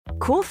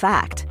Cool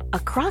fact, a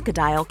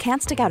crocodile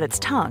can't stick out its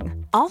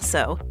tongue.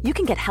 Also, you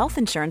can get health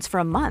insurance for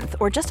a month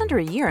or just under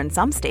a year in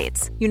some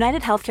states.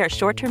 United Healthcare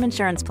short-term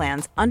insurance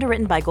plans,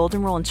 underwritten by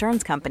Golden Rule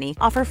Insurance Company,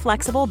 offer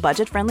flexible,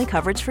 budget-friendly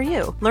coverage for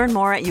you. Learn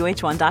more at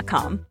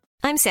uh1.com.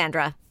 I'm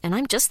Sandra, and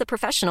I'm just the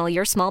professional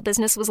your small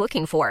business was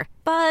looking for.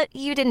 But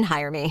you didn't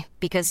hire me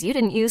because you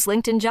didn't use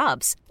LinkedIn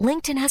Jobs.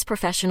 LinkedIn has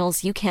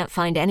professionals you can't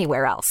find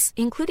anywhere else,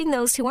 including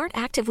those who aren't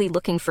actively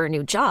looking for a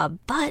new job,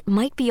 but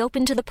might be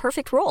open to the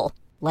perfect role,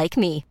 like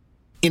me.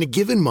 In a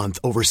given month,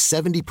 over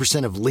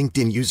 70% of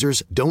LinkedIn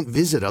users don't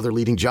visit other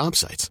leading job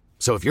sites.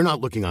 So if you're not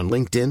looking on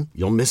LinkedIn,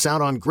 you'll miss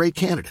out on great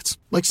candidates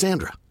like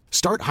Sandra.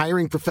 Start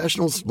hiring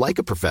professionals like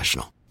a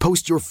professional.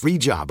 Post your free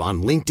job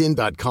on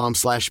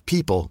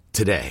linkedin.com/people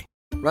today.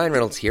 Ryan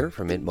Reynolds here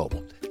from Mint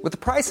Mobile. With the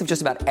price of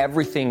just about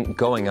everything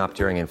going up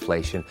during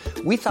inflation,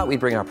 we thought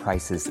we'd bring our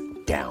prices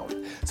down.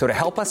 So to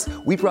help us,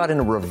 we brought in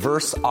a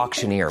reverse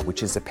auctioneer,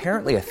 which is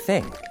apparently a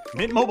thing.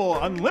 Mint Mobile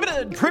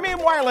Unlimited Premium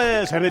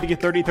Wireless. How to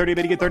get 30, 30,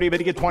 how to get 30, how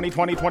to get 20,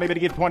 20, 20, how to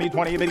get 20,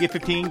 20, how to get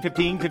 15,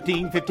 15,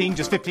 15, 15,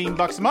 just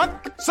 $15 a month?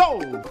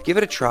 Sold! Give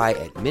it a try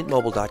at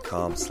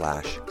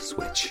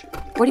mintmobile.com/switch.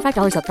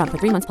 $45 up front for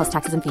 3 months plus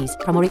taxes and fees.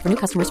 Promo rate for new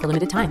customers for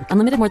limited time.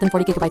 Unlimited more than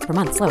 40 gigabytes per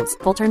month. Slows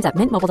full terms at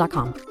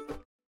mintmobile.com.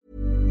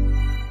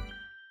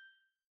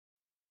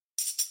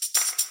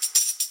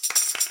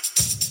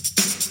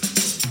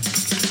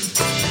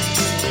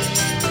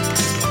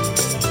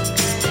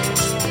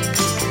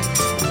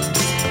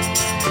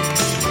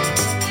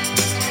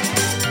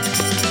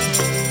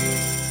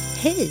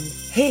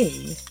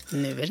 Hej,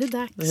 nu är det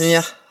dags.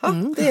 Ja,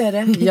 det är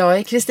det. Jag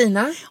är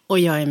Kristina. Och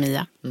jag är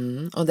Mia.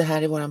 Och det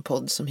här är våran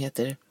podd som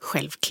heter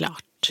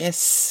Självklart.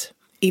 Yes.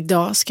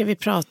 Idag ska vi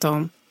prata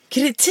om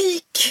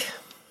kritik.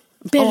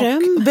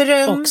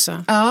 Beröm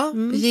också. Ja,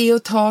 ge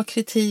och ta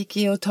kritik,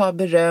 ge och ta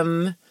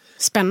beröm.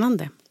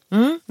 Spännande.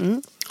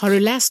 Har du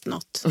läst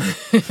något?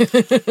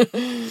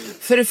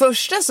 För det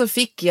första så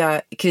fick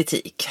jag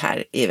kritik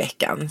här i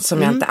veckan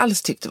som jag inte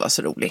alls tyckte var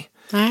så rolig.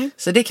 Nej.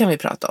 Så det kan vi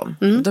prata om.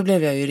 Då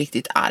blev jag ju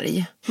riktigt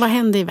arg. Vad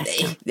hände i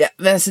veckan? Ja,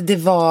 alltså det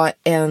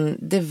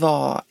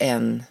var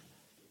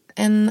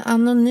en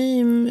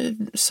anonym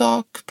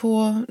sak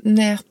på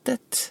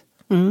nätet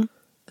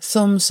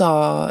som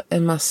sa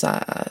en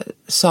massa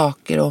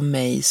saker om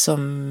mig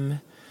som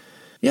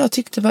jag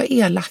tyckte var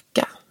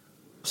elaka.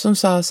 Som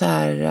sa så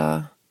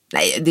här...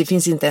 nej, det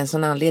finns inte ens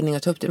någon anledning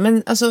att ta upp det.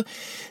 Men alltså,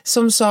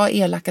 som sa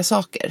elaka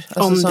saker.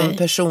 Alltså om som dig.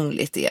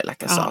 Personligt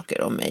elaka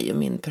saker om mig och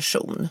min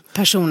person.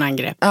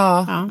 Personangrepp.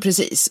 Ja,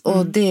 precis.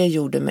 Och det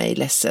gjorde mig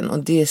ledsen. Och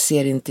det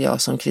ser inte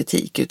jag som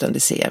kritik, utan det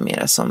ser jag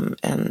mera som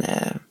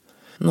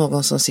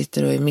någon som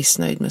sitter och är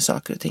missnöjd med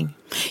saker och ting.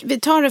 Vi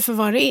tar det för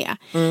vad det är.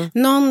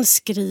 Någon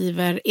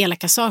skriver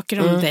elaka saker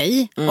om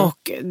dig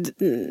och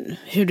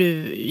hur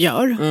du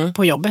gör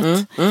på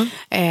jobbet,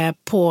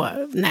 på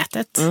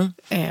nätet,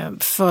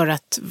 för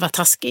att vara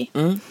taskig.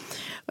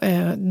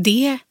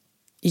 Det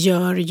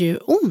gör ju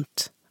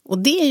ont. Och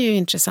det är ju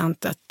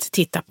intressant att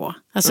titta på.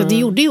 Alltså det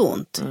gjorde ju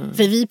ont.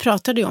 För vi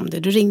pratade ju om det.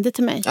 Du ringde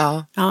till mig.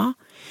 Ja.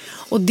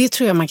 Och det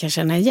tror jag man kan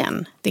känna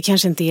igen. Det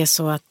kanske inte är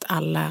så att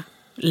alla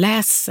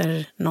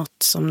läser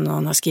något som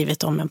någon har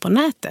skrivit om en på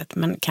nätet,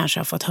 men kanske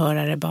har fått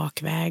höra det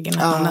bakvägen,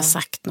 att någon har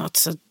sagt något.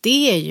 Så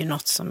det är ju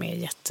något som är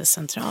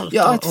jättecentralt.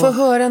 Ja, att få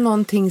höra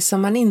någonting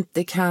som man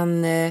inte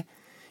kan...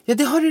 Ja,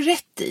 det har du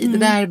rätt i. Det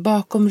där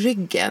bakom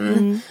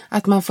ryggen.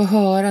 Att man får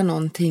höra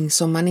någonting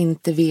som man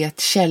inte vet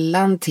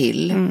källan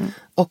till.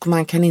 Och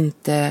man kan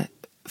inte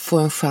få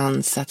en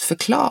chans att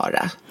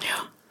förklara. Ja.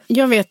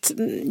 Jag vet,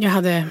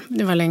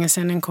 det var länge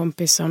sedan en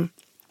kompis som...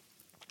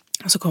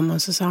 Och så kom hon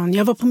och så sa hon,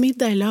 jag var på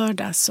middag i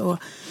lördags och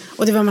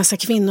det var en massa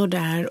kvinnor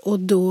där. Och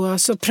då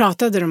så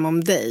pratade de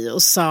om dig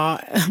och så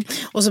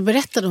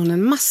berättade hon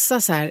en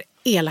massa så här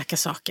elaka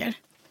saker.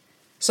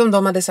 Som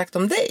de hade sagt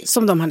om dig?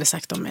 Som de hade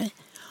sagt om mig.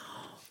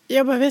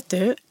 Jag bara, vet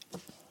du,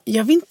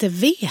 jag vill inte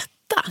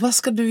veta. Vad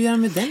ska du göra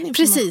med den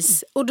informationen?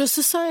 Precis, och då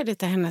så sa jag det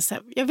till henne så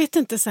här, jag vet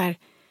inte så här,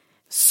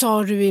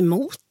 sa du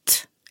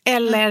emot?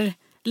 Eller...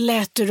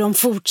 lät du dem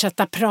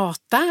fortsätta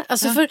prata?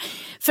 Alltså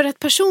för att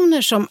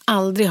personer som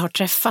aldrig har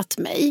träffat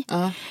mig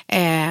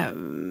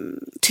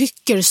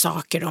tycker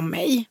saker om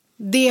mig,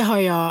 det har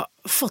jag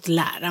fått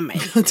lära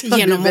mig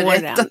genom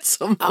åren.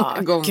 Så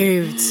många gånger.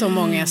 Gud, så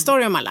många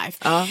story of my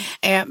life.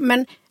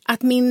 Men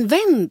att min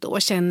vän då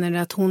känner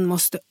att hon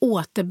måste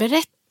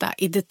återberätta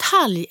i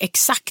detalj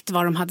exakt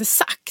vad de hade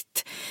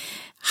sagt.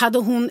 Hade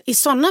hon i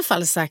sådana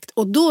fall sagt,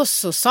 och då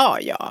så sa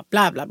jag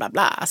bla bla bla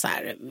bla så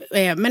här,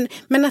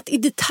 men att i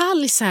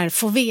detalj så här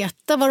få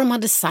veta vad de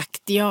hade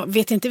sagt, jag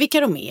vet inte vilka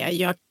de är,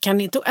 jag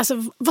kan inte,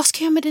 alltså vad ska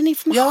jag göra med den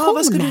informationen? Ja,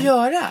 vad ska du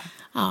göra?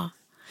 Ja.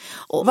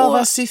 Vad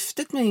var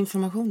syftet med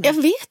informationen?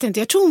 Jag vet inte,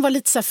 jag tror hon var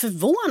lite så här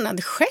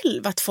förvånad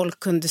själv att folk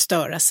kunde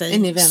störa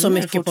sig så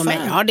mycket på mig.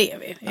 Ja, det är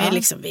vi.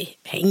 Liksom, vi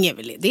hänger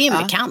väl, det är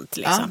en bekant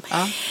liksom.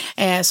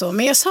 Så,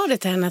 men jag sa det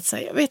till henne att så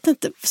här, jag vet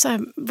inte så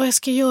här, vad jag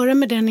ska göra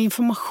med den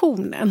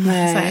informationen. Så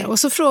här, och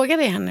så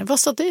frågade jag henne, vad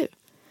sa du?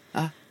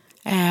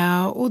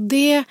 Och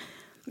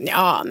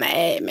Ja,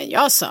 nej, men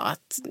jag sa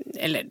att,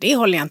 eller det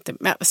håller jag inte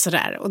med,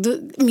 sådär. Och då,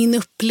 min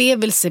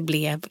upplevelse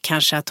blev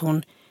kanske att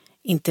hon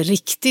inte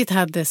riktigt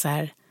hade så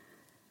här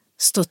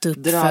stått upp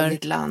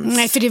dragit lans.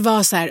 Nej, för det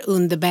var så här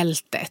under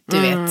bältet, du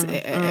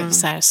vet,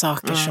 så här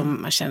saker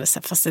som man kände så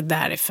här, fast det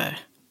där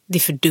är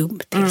för dumt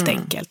helt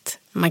enkelt.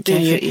 Man kan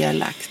det är ju för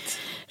elakt.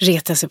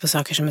 Reta sig på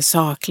saker som är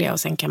sakliga och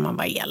sen kan man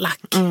vara elak.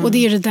 Och det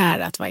är ju det där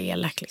att vara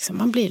elak liksom.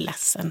 Man blir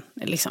ledsen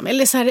liksom.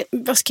 Eller så här,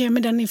 vad ska jag göra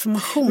med den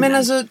informationen? Men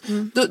alltså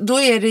då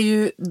är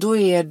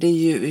det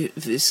ju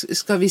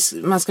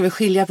man ska väl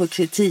skilja på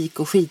kritik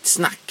och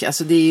skitsnack.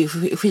 Alltså det är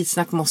ju,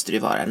 skitsnack måste det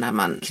vara när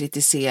man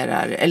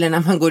kritiserar eller när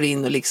man går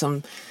in och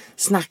liksom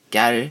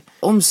snackar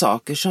om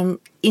saker som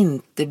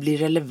inte blir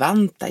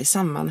relevanta i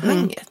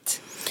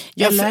sammanhanget.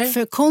 Ja,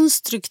 för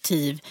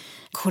konstruktiv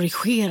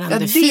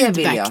korrigerande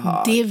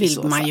feedback, det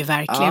vill man ju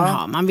verkligen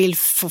ha. Man vill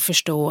få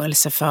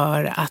förståelse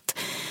för att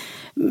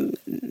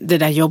det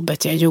där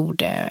jobbet jag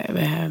gjorde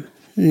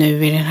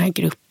nu i den här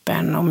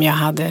gruppen, om jag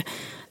hade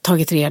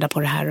tagit reda på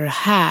det här och det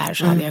här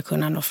så hade jag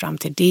kunnat nå fram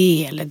till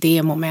det, eller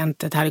det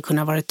momentet hade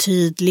kunnat vara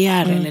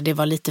tydligare eller det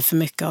var lite för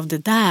mycket av det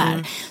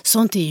där.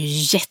 Sånt är ju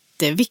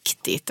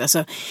jätteviktigt.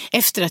 Alltså,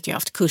 efter att jag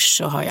haft kurs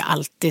så har jag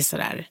alltid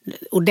sådär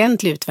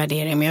ordentlig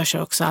utvärdering, men jag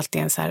kör också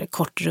alltid en så här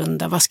kort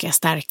runda. Vad ska jag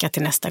stärka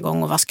till nästa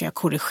gång och vad ska jag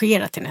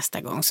korrigera till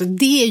nästa gång? Så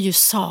det är ju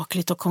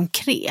sakligt och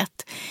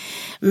konkret.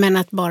 Men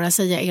att bara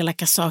säga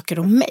elaka saker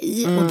om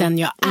mig och den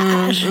jag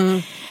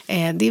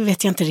är, det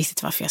vet jag inte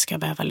riktigt varför jag ska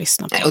behöva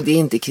lyssna på. Nej, och det är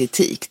inte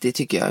kritik, det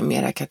tycker jag är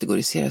mera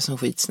kategoriserat som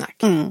skitsnack.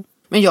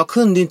 Men jag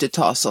kunde ju inte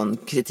ta sån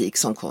kritik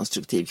som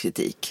konstruktiv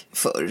kritik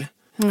förr.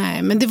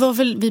 Nej, men det var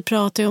väl, vi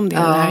pratade ju om det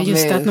där,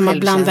 just att när man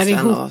blandar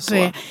ihop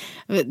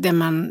det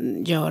man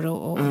gör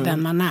och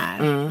den man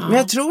är. Ja. Men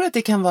jag tror att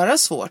det kan vara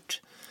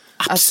svårt.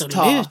 Absolut.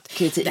 Att ta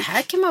kritik. Det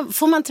här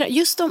får man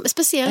just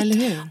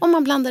speciellt om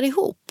man blandar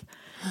ihop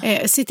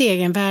sitt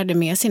egen värde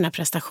med sina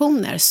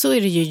prestationer, så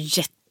är det ju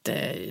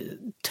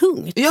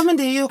jättetungt. Ja, men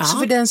det är ju också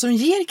för den som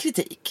ger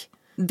kritik.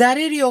 Där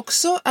är det ju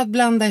också att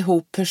blanda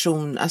ihop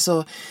person.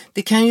 Alltså,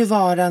 det kan ju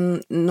vara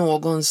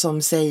någon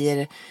som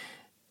säger,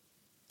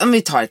 om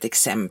vi tar ett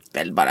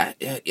exempel bara,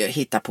 jag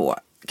hittar på.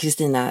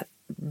 Kristina,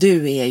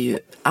 du är ju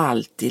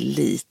alltid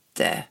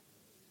lite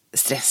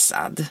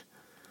stressad.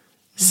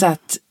 Så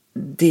att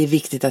det är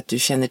viktigt att du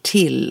känner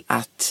till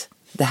att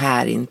det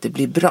här inte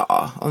blir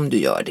bra om du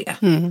gör det.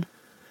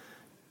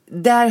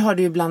 Där har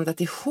du ju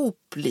blandat ihop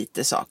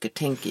lite saker,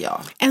 tänker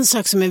jag. En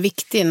sak som är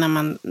viktig när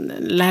man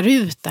lär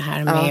ut det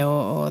här med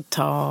att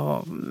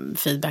ta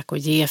feedback och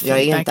ge feedback.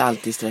 Jag är inte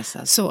alltid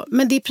stressad. Så,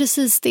 men det är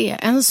precis det.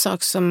 En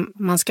sak som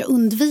man ska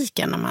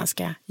undvika när man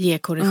ska ge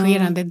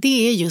korrigerande,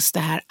 det är just det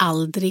här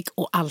aldrig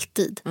och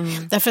alltid.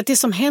 Därför att det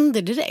som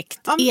händer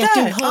direkt är att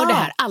du hör det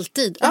här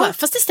alltid. Och bara,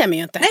 fast det stämmer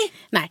ju inte.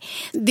 Nej.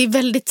 Det är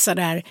väldigt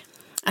sådär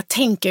att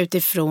tänka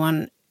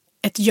utifrån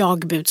ett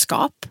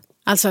jag-budskap.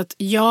 Alltså att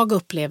jag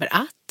upplever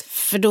att,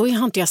 för då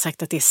har inte jag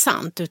sagt att det är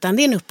sant, utan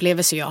det är en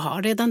upplevelse jag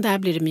har. Redan där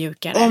blir det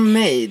mjukare. Om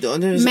mig då?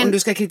 Om du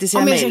ska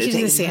kritisera mig? Om jag ska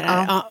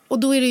kritisera, och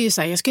då är det ju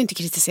så här, jag ska inte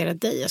kritisera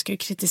dig, jag ska ju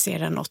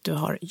kritisera något du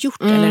har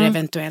gjort eller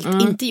eventuellt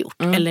inte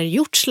gjort. Eller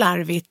gjort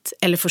slarvigt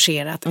eller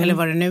forcerat eller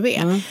vad det nu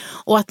är.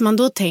 Och att man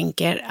då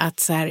tänker att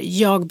så här,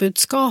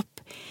 jag-budskap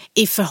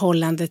i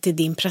förhållande till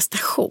din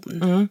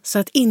prestation. Så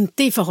att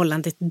inte i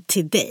förhållande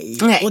till dig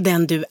och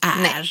den du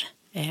är. Nej.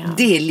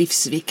 Det är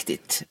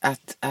livsviktigt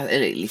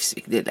eller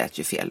livsviktigt, det lät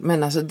ju fel,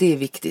 men alltså det är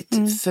viktigt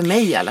för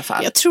mig i alla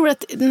fall. Jag tror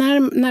att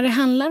när det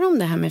handlar om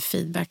det här med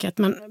feedback, att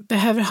man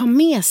behöver ha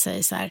med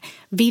sig så här,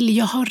 vill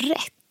jag ha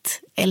rätt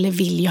eller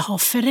vill jag ha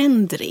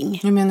förändring?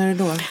 Hur menar du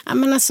då? Ja,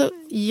 men alltså,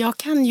 jag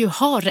kan ju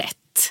ha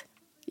rätt.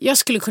 Jag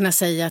skulle kunna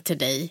säga till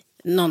dig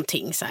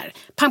någonting så här,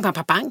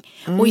 pang,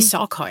 och i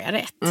sak har jag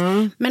rätt.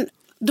 Men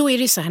då är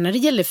det så här, när det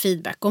gäller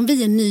feedback, om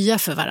vi är nya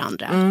för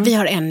varandra, vi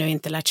har ännu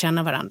inte lärt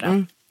känna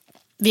varandra.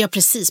 Vi har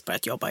precis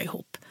börjat jobba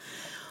ihop.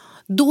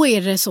 Då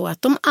är det så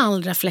att de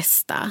allra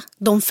flesta,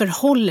 de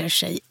förhåller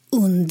sig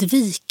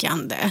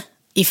undvikande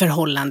i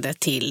förhållande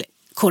till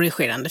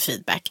korrigerande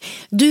feedback.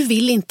 Du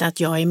vill inte att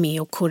jag är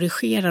med och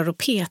korrigerar och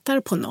petar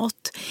på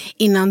något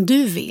innan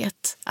du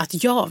vet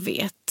att jag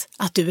vet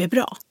att du är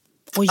bra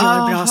och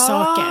gör bra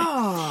saker.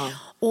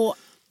 Och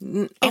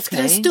efter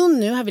en stund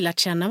nu har vi lärt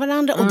känna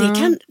varandra och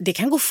det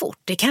kan gå fort.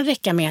 Det kan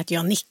räcka med att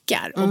jag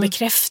nickar och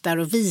bekräftar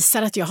och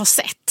visar att jag har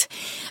sett.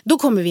 Då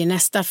kommer vi i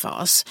nästa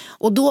fas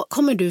och då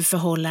kommer du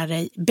förhålla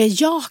dig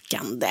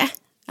bejakande.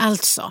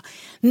 Alltså,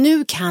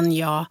 nu kan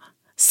jag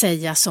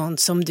säga sånt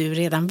som du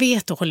redan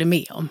vet och håller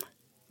med om.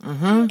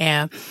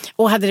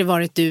 Och hade det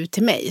varit du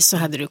till mig så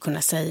hade du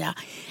kunnat säga,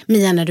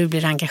 Mia, när du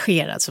blir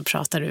engagerad så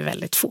pratar du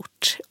väldigt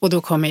fort. Och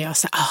då kommer jag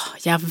säga,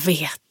 jag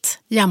vet,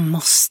 jag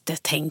måste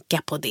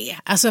tänka på det.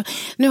 Alltså,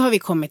 nu har vi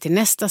kommit till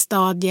nästa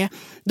stadie.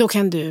 Då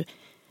kan du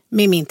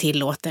med min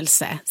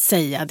tillåtelse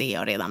säga det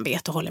jag redan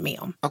vet och håller med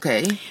om.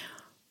 Okej.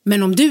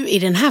 Men om du i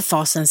den här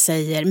fasen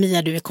säger,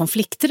 Mia, du är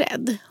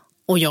konflikträdd.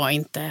 och jag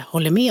inte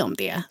håller med om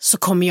det, så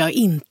kommer jag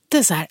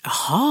inte så här,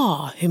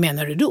 jaha, hur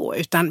menar du då?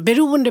 Utan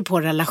beroende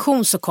på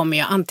relation så kommer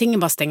jag antingen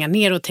bara stänga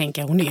ner och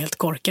tänka, hon är helt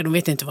korkad, hon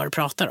vet inte vad du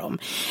pratar om.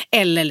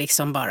 Eller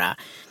liksom bara,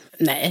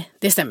 nej,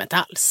 det stämmer inte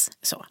alls.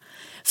 Så.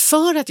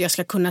 För att jag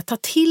ska kunna ta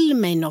till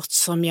mig något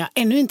som jag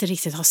ännu inte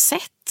riktigt har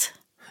sett.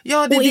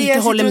 Ja, det är och det inte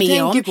jag håller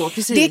med om. på,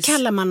 precis. Det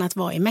kallar man att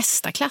vara i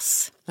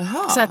mästarklass.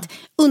 Aha. Så att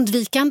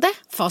undvikande,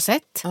 fas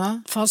 1,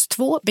 fas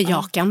 2,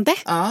 bejakande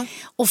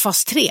och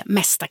fas 3,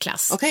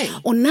 mästarklass. Okay.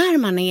 Och när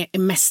man är i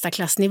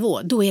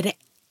mästarklassnivå, då är det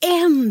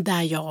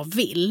enda jag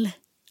vill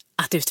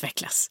att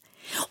utvecklas.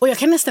 Och jag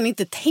kan nästan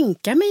inte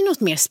tänka mig något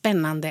mer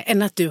spännande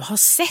än att du har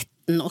sett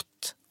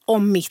något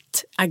om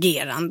mitt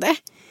agerande.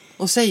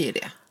 Och säger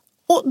det.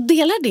 Och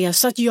delar det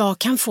så att jag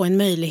kan få en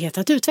möjlighet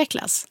att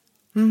utvecklas.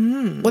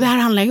 Mm. Och det här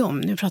handlar ju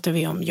om, nu pratar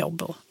vi om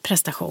jobb och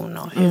prestation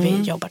och hur vi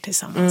jobbar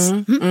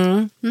tillsammans.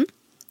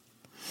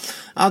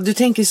 Ja, du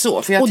tänker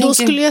så. För jag och då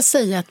tänker... skulle jag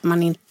säga att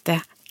man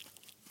inte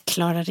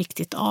klarar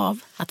riktigt av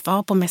att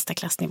vara på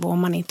mästarklassnivå om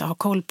man inte har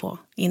koll på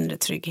inre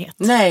trygghet.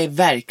 Nej,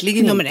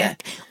 verkligen Nummer inte.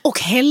 1. Och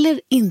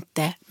heller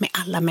inte med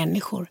alla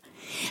människor.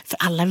 För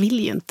alla vill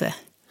ju inte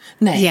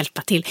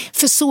hjälpa till.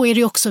 För så är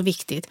det också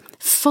viktigt.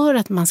 För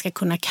att man ska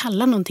kunna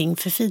kalla någonting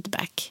för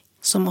feedback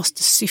så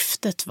måste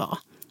syftet vara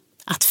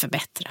att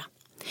förbättra.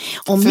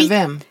 Och för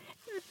vem?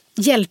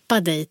 Hjälpa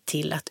dig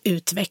till att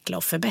utveckla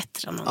och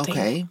förbättra någonting.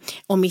 Okay.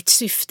 Och mitt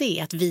syfte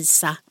är att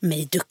visa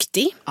mig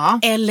duktig.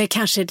 Eller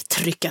kanske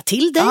trycka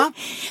till dig.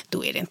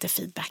 Då är det inte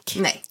feedback.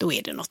 Nej. Då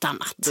är det något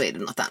annat.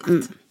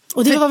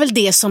 Och det var väl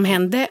det som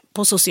hände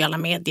på sociala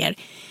medier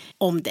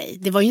om dig.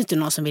 Det var ju inte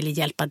någon som ville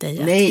hjälpa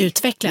dig att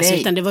utvecklas.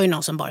 Utan det var ju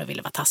någon som bara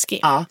ville vara taskig.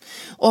 Ja.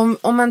 Om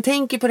man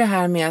tänker på det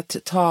här med att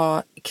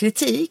ta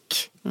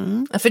kritik.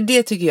 För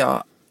det tycker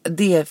jag,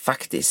 det är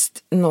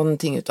faktiskt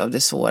någonting av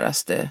det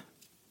svåraste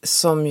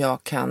som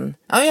jag kan...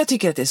 Ja, jag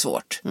tycker att det är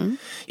svårt.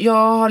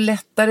 Jag har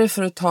lättare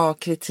för att ta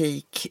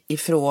kritik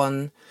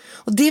ifrån...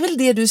 Och det är väl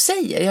det du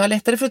säger. Jag har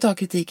lättare för att ta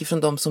kritik ifrån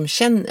de som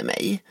känner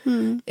mig.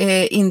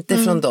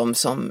 Inte från de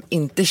som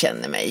inte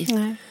känner mig.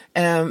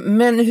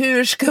 Men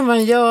hur ska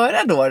man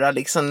göra då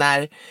liksom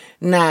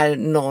när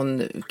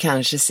någon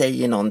kanske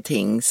säger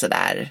någonting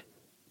sådär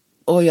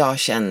och jag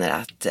känner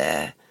att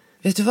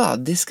vet du vad,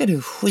 det ska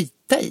du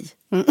skita i.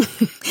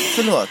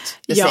 Förlåt,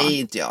 det säger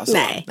inte jag så.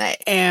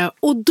 Nej.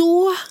 Och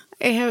då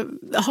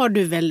har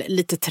du väl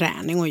lite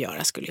träning att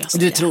göra, skulle jag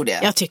säga. Du tror det?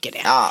 Jag tycker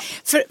det. Ja.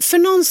 För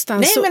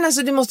någonstans... Nej, men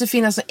alltså det måste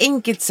finnas ett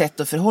enkelt sätt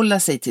att förhålla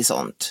sig till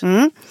sånt.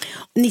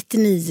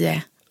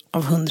 99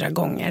 av 100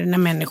 gånger när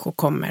människor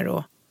kommer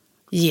och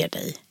ger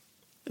dig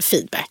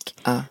feedback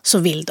så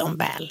vill de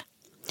väl.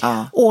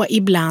 Och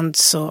ibland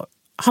så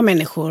har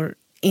människor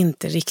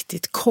inte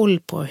riktigt koll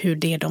på hur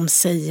det de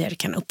säger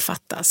kan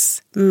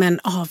uppfattas. Men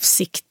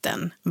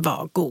avsikten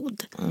var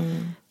god.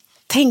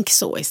 Tänk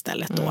så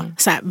istället då.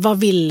 Så här, vad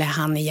ville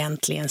han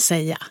egentligen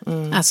säga?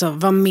 Alltså,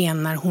 vad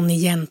menar hon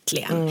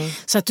egentligen?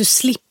 Så att du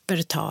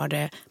slipper ta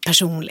det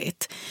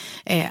personligt.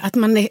 Att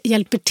man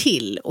hjälper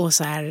till och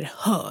så här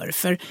hör.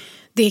 För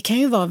det kan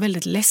ju vara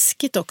väldigt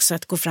läskigt också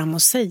att gå fram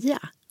och säga.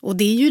 Och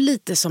det är ju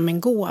lite som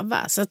en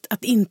gåva. Så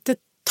att inte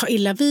ta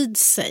illa vid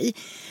sig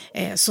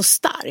så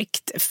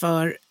starkt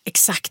för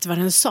exakt vad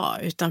den sa.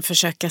 Utan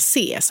försöka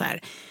se så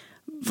här,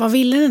 vad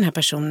ville den här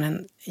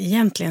personen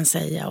egentligen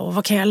säga och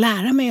vad kan jag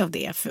lära mig av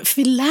det? För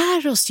vi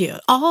lär oss ju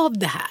av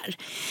det här.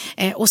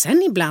 Och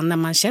sen ibland när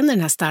man känner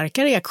den här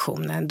starka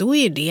reaktionen, då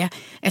är det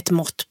ett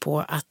mått på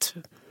att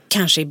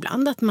kanske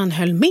ibland att man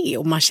höll med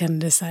och man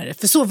kände så här,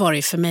 för så var det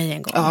ju för mig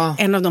en gång.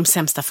 En av de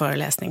sämsta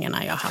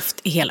föreläsningarna jag har haft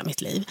i hela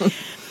mitt liv.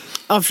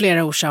 Av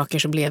flera orsaker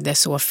så blev det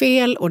så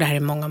fel och det här är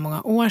många,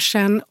 många år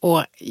sedan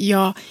och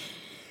jag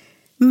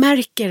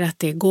märker att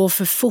det går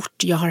för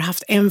fort. Jag har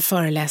haft en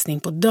föreläsning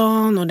på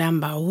dagen och den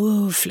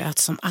bara flöt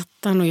som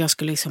attan och jag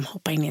skulle liksom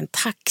hoppa in i en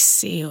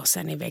taxi och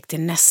sen iväg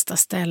till nästa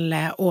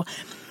ställe och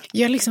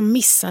jag liksom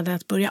missade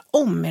att börja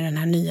om med den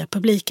här nya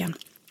publiken.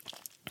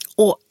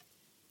 Och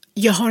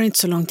jag har inte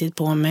så lång tid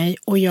på mig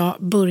och jag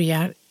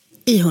börjar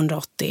i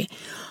 180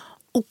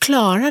 och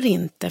klarar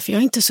inte, för jag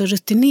är inte så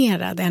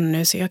rutinerad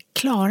ännu så jag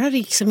klarar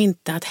liksom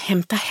inte att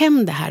hämta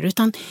hem det här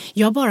utan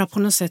jag bara på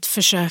något sätt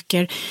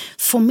försöker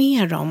få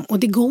med dem och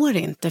det går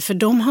inte för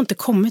de har inte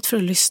kommit för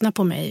att lyssna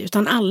på mig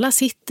utan alla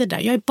sitter där,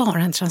 jag är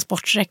bara en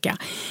transportsträcka.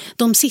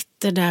 De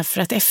sitter där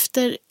för att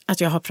efter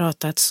att jag har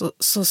pratat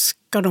så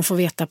ska de få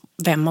veta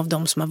vem av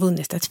dem som har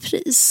vunnit ett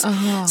pris.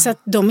 Så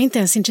att de är inte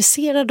ens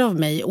intresserade av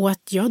mig och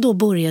att jag då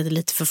började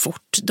lite för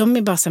fort. De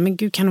är bara så här, men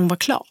gud kan hon vara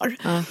klar?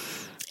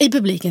 I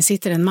publiken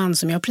sitter en man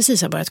som jag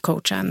precis har börjat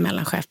coacha, en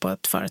mellanchef på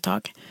ett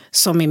företag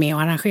som är med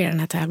och arrangerar den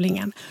här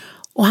tävlingen.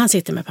 Och han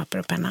sitter med papper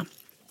och penna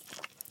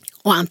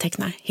och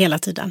antecknar hela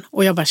tiden.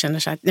 Och jag bara känner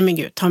så här, nej men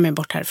gud, ta mig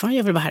bort härifrån,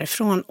 jag vill vara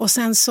härifrån. Och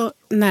sen så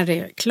när det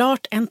är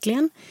klart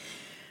äntligen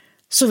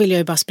så vill jag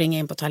ju bara springa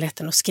in på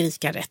toaletten och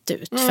skrika rätt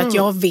ut. För att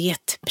jag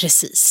vet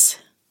precis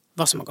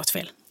vad som har gått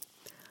fel.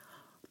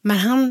 Men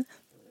han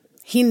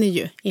hinner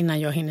ju innan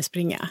jag hinner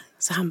springa.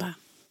 Så han bara,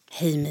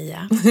 hej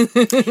Mia.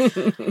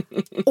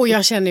 Och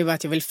jag känner ju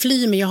att jag vill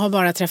fly, men jag har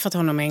bara träffat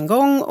honom en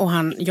gång och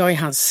jag är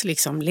hans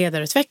liksom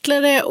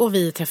ledarutvecklare och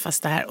vi träffas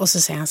där och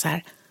så säger han så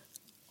här: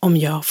 om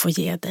jag får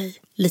ge dig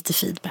lite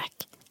feedback.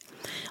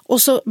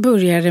 Och så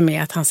börjar det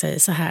med att han säger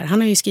så här,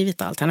 han har ju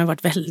skrivit allt, han har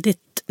varit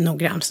väldigt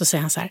noggrann, så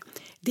säger han så här: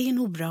 det är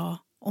nog bra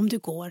om du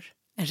går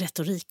en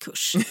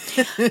retorikkurs.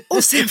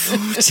 Och sen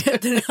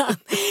fortsätter han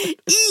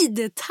i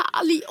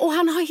detalj, och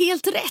han har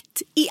helt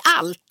rätt i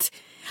allt.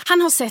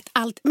 Han har sett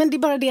allt, men det är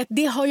bara det att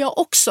det har jag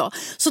också.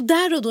 Så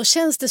där och då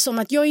känns det som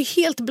att jag är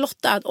helt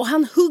blottad och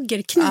han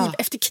hugger kniv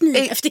efter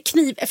kniv efter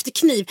kniv efter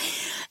kniv.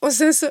 Och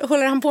sen så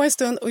håller han på en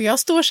stund och jag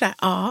står så här,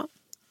 ja,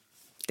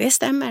 det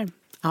stämmer.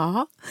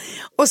 Ja.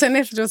 Och sen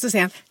efteråt så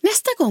säger han: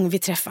 nästa gång vi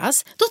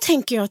träffas, då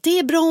tänker jag att det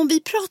är bra om vi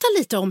pratar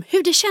lite om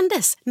hur det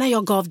kändes när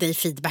jag gav dig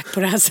feedback på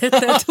det här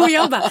sättet. Och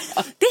jag bara,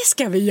 det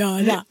ska vi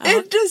göra. Ja. Är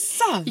det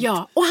sant?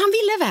 Ja, och han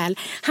ville väl.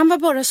 Han var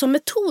bara så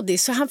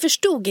metodisk så han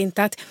förstod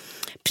inte att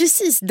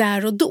precis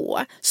där och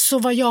då så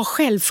var jag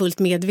själv fullt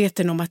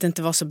medveten om att det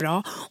inte var så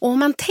bra. Och om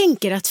man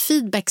tänker att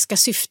feedback ska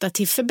syfta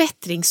till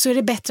förbättring så är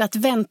det bättre att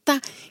vänta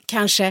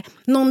kanske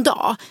någon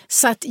dag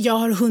så att jag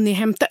har hunnit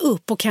hämta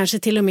upp och kanske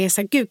till och med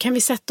säga: gud, kan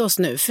vi sätta oss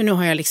nu? För nu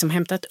har jag liksom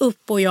hämtat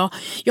upp och jag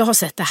har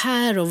sett det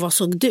här och vad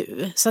såg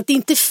du? Så att det är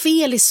inte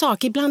fel i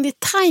sak. Ibland är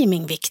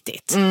timing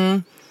viktigt.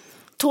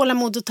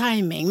 Tålamod och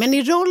timing. Men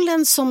i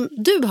rollen som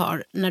du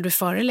har när du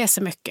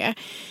föreläser mycket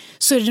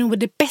så är det nog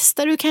det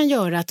bästa du kan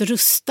göra att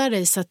rusta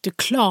dig så att du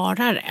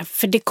klarar det.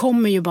 För det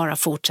kommer ju bara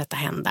fortsätta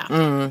hända.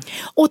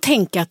 Och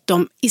tänka att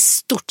de i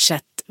stort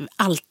sett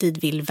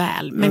alltid vill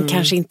väl, men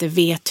kanske inte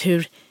vet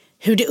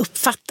hur det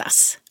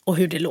uppfattas och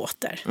hur det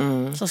låter.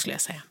 Så skulle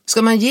jag säga.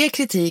 Ska man ge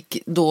kritik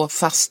då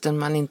fastän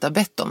man inte har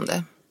bett om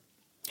det?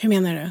 Hur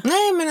menar du?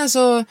 Nej, men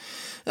alltså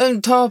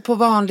ta på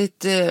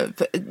vanligt,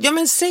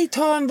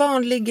 ta en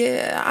vanlig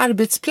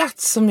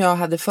arbetsplats som jag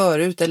hade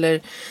förut,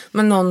 eller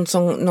men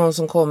någon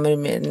som kommer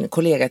med en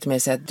kollega till mig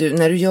och säger att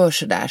när du gör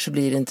så där så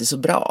blir det inte så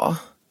bra.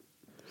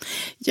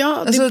 Ja,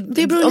 alltså,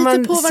 det beror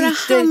lite på vad det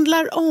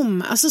handlar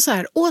om. Alltså så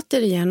här,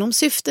 återigen, om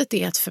syftet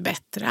är att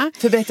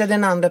förbättra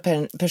den andra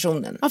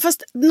personen. Ja,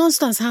 fast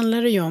någonstans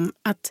handlar det ju om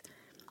att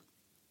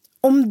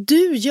om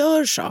du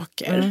gör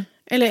saker,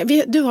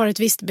 eller du har ett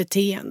visst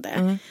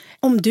beteende.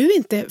 Om du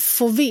inte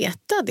får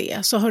veta det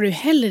så har du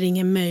heller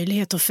ingen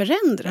möjlighet att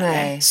förändra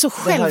det. Så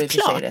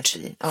självklart.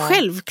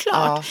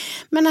 Självklart.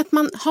 Men att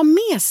man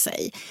har med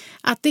sig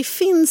att det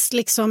finns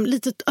liksom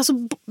lite, alltså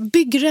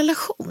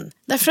byggrelation.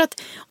 Därför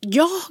att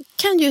jag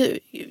kan ju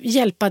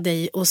hjälpa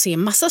dig att se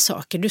massa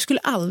saker. Du skulle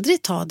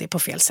aldrig ta det på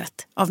fel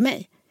sätt av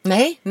mig.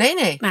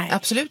 Nej,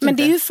 absolut inte. Men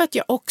det är ju för att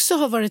jag också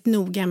har varit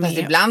noga med... Fast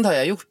ibland har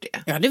jag gjort det.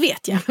 Ja, det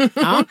vet jag.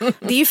 Ja,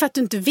 det är ju för att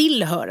du inte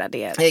vill höra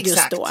det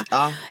just då.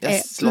 Ja,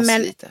 jag slåss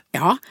lite.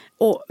 Ja,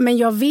 men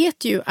jag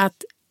vet ju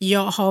att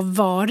jag har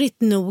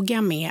varit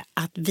noga med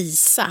att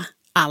visa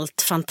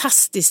allt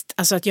fantastiskt.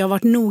 Alltså att jag har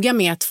varit noga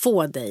med att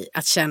få dig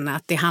att känna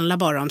att det handlar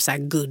bara om så här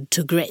good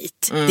to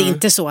great. Det är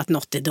inte så att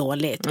något är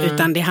dåligt,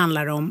 utan det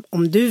handlar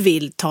om du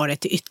vill ta det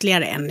till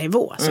ytterligare en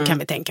nivå så kan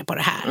vi tänka på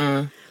det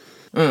här.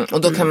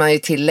 Och då kan man ju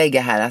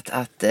tillägga här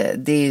att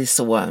det är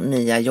så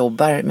Mia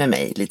jobbar med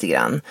mig lite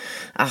grann.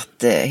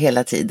 Att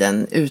hela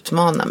tiden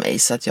utmana mig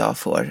så att jag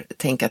får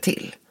tänka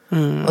till.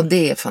 Och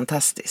det är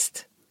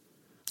fantastiskt.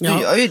 Du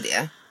gör ju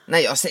det.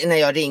 När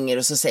jag ringer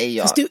och så säger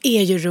jag... Fast du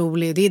är ju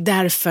rolig. Det är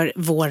därför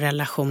vår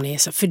relation är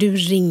så. För du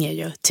ringer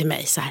ju till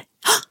mig så här.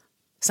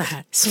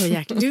 Så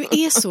jäkla. Du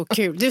är så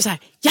kul. Du är så här,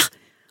 ja.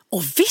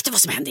 Och vet du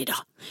vad som hände idag?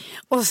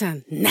 Och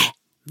sen, nej.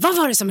 Vad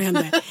var det som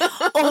hände?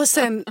 och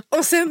sen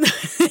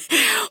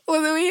och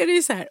då är det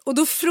ju så här, och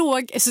då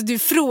du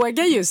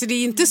frågar ju, så det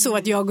är inte så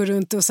att jag går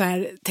runt och så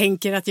här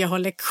tänker att jag har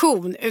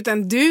lektion,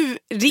 utan du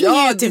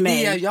ringer ju till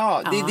mig.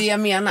 Det är det jag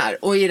menar.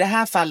 Och i det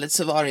här fallet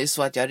så var det ju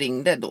så att jag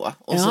ringde då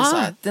och så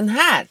sa jag, den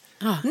här,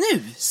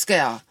 nu ska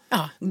jag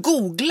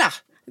googla.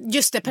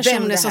 Just det,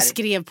 personer som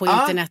skrev på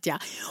internet,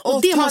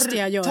 Och det måste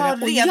jag göra.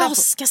 Och jag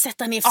ska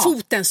sätta ner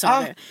foten,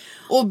 sa du.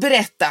 Och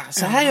berätta,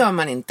 så här gör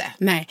man inte.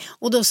 Nej,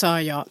 och då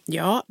sa jag,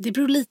 det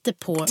beror lite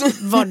på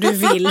vad du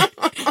vill.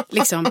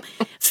 Liksom.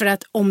 För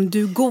att om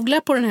du googlar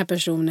på den här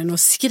personen och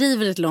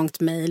skriver ett långt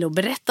mejl och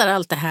berättar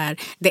allt det här,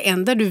 det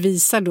enda du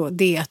visar då,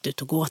 det är att du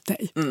tog åt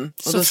dig.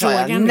 Och då sa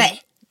jag,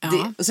 nej.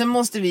 Och sen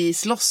måste vi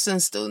slåss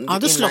en stund. Ja,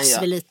 då slåss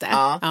vi lite.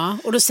 Ja.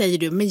 Och då säger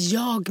du, men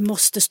jag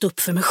måste stå upp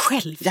för mig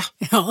själv.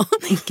 Ja,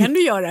 kan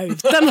du göra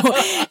utan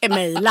att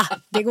mejla.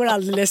 Det går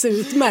alldeles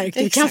utmärkt.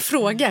 Du kan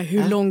fråga,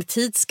 hur lång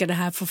tid ska det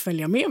här få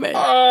följa med mig?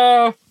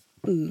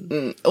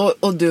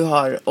 Och du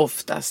har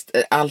oftast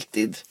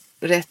alltid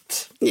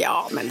rätt.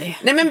 Ja, men det...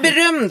 Nej, men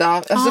beröm då.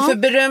 Alltså, för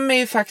beröm är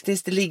ju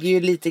faktiskt, det ligger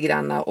ju lite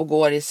grann och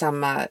går i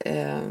samma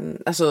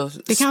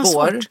det kan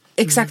spår.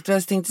 Exakt vad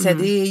jag tänkte säga.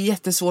 Det är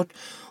jättesvårt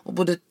att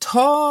både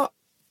ta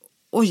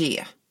och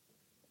ge.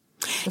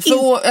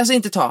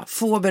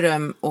 Få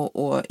beröm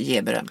och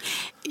ge beröm.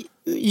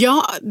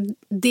 Ja,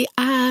 det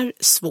är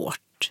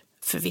svårt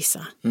för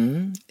vissa.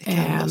 Det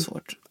kan vara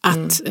svårt.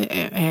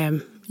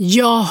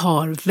 Jag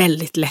har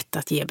väldigt lätt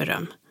att ge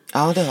beröm.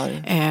 Ja, det har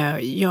du.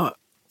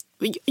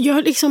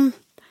 Jag liksom...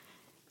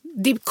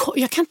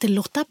 jag kan inte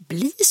låta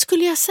bli,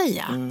 skulle jag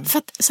säga. För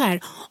att så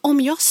här,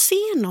 om jag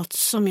ser något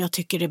som jag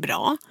tycker är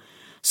bra,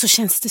 så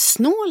känns det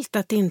snålt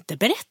att inte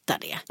berätta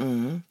det.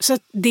 Så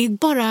att det är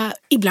bara...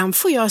 Ibland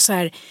får jag så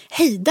här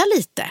hejda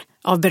lite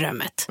av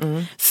berömmet.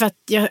 För att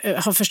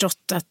jag har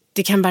förstått att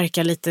det kan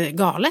verka lite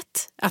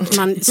galet. Att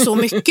man så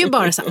mycket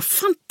bara så här,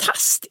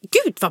 fantastiskt,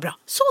 gud vad bra,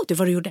 såg du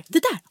vad du gjorde? Det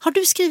där, har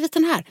du skrivit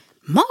den här?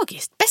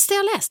 Magiskt, bästa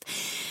jag läst.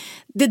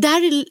 Det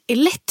där är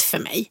lätt för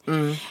mig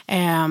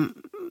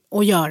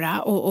att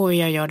göra, och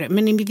jag gör det.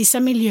 Men i vissa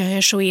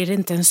miljöer så är det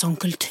inte en sån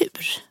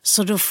kultur.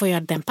 Så då får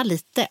jag dämpa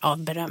lite av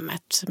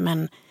berömmet.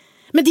 Men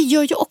det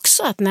gör ju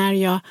också att när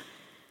jag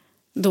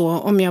då,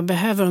 om vi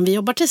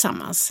jobbar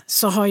tillsammans,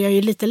 så har jag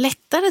ju lite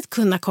lättare att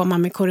kunna komma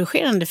med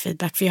korrigerande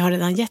feedback, för jag har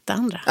redan gett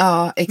andra.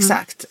 Ja,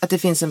 exakt. Att det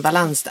finns en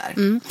balans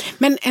där.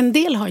 Men en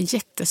del har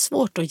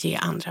jättesvårt att ge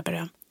andra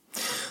beröm.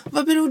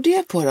 Vad beror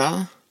det på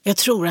då? Jag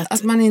tror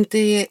att man inte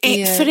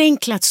är...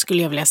 Förenklat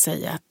skulle jag vilja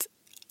säga att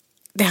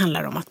det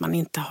handlar om att man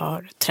inte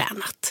har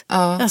tränat.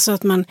 Ja. Alltså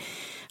att man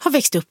har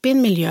växt upp i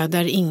en miljö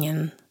där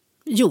ingen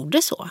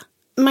gjorde så.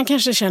 Man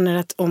kanske känner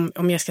att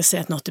om jag ska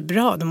säga att något är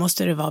bra, då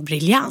måste det vara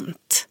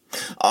briljant.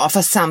 Ja,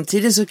 fast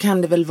samtidigt så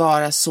kan det väl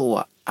vara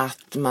så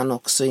att man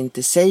också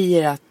inte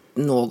säger att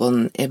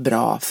någon är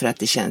bra, för att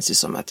det känns ju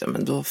som att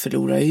men då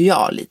förlorar ju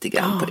jag lite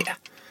grann på det.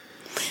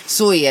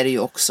 Så är det ju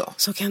också.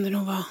 Så kan det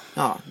nog vara.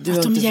 Ja,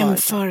 att de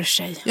jämför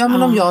sig. Ja,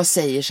 men om jag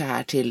säger så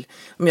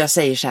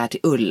här till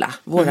Ulla,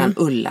 våran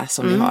Ulla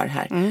som vi har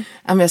här.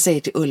 Om jag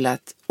säger till Ulla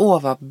att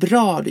vad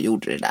bra du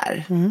gjorde det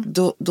där.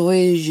 Då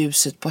är ju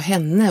ljuset på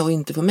henne och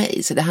inte på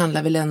mig. Så det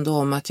handlar väl ändå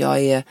om att jag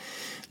är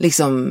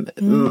liksom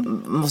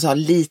måste ha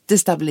lite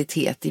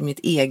stabilitet i mitt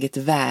eget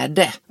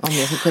värde om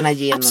jag ska kunna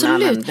ge någon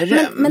annan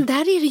beröm. Men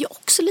där är det ju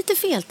också lite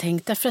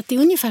feltänkt, därför att det är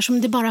ungefär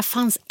som det bara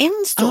fanns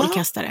en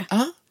strålkastare.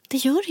 Det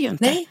gör det ju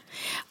inte. Nej.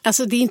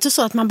 Alltså det är inte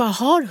så att man bara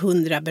har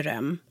 100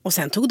 beröm och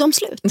sen tog de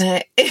slut.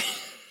 Nej.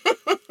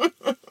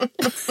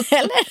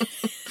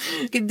 Eller?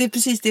 Det är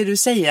precis det du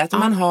säger, att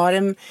man har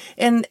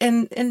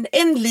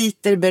en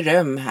liter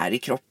beröm här i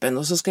kroppen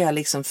och så ska jag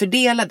liksom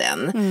fördela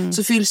den.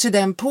 Så fylls ju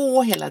den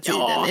på hela tiden.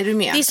 Ja, är du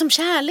med? Det är som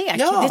kärlek.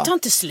 Ja. Det tar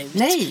inte slut.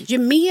 Nej. Ju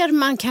mer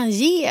man kan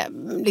ge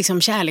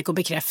liksom kärlek och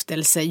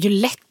bekräftelse, ju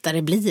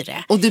lättare blir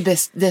det. Och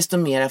desto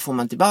mer får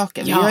man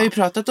tillbaka. Vi har ju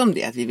pratat om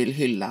det, att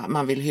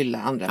man vill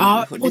hylla andra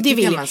människor. Och det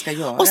vill man ska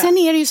göra. Och sen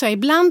är det ju så här,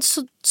 ibland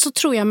så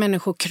tror jag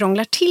människor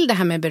krånglar till det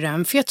här med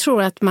beröm. För jag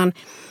tror att man...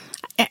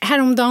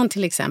 Häromdagen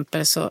till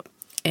exempel så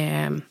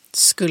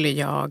skulle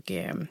jag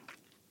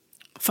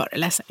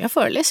föreläsa. Jag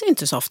föreläser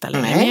inte så ofta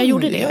längre, men jag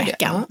gjorde det i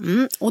veckan.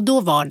 Ja. Och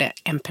då var det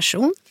en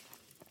person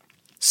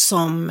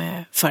som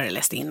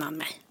föreläste innan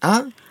mig.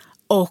 Ja.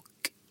 Och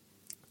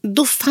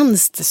då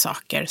fanns det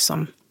saker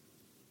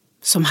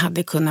som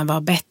hade kunnat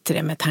vara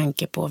bättre med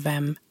tanke på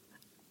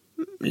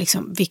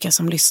vilka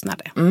som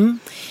lyssnade.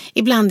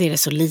 Ibland är det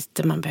så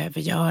lite man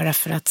behöver göra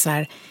för att så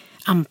här,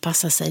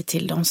 anpassa sig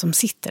till de som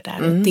sitter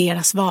där och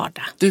deras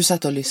vardag. Du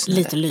satt och lyssnade.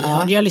 Lite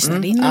lyhörd. Jag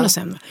lyssnade innan och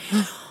sen.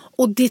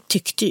 Och det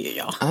tyckte ju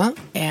jag.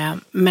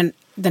 Men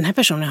den här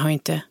personen har ju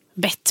inte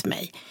bett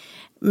mig.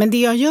 Men det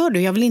jag gör då,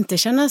 jag vill inte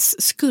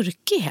kännas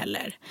skurkig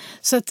heller.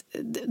 Så att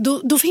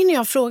då finner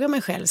jag fråga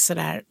mig själv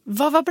sådär,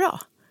 vad var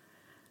bra?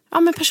 Ja,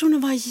 men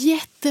personen var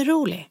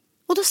jätterolig.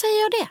 Och då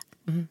säger jag det.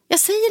 Jag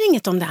säger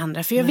inget om det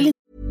andra, för jag vill inte.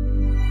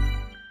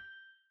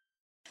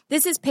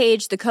 This is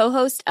Paige, the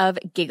co-host of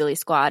Giggly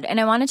Squad, and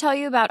I want to tell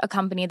you about a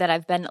company that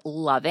I've been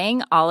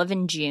loving, Olive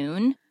 &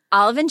 June.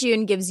 Olive &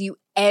 June gives you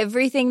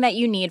everything that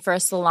you need for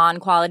a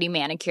salon-quality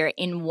manicure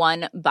in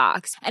one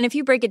box. And if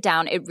you break it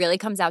down, it really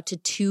comes out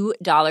to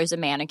 $2 a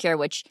manicure,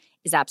 which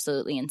is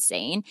absolutely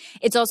insane.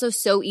 It's also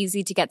so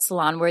easy to get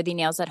salon-worthy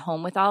nails at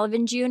home with Olive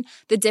 & June.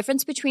 The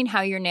difference between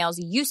how your nails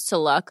used to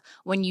look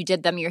when you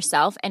did them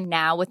yourself and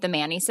now with the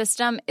Mani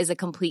system is a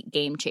complete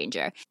game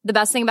changer. The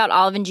best thing about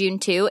Olive & June,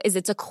 too, is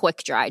it's a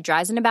quick dry.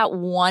 Dries in about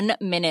 1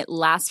 minute,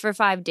 lasts for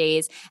 5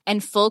 days,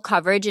 and full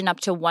coverage in up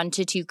to 1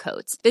 to 2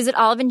 coats. Visit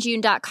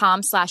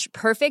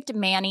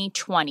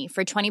oliveandjune.com/perfectmani20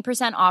 for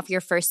 20% off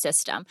your first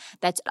system.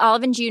 That's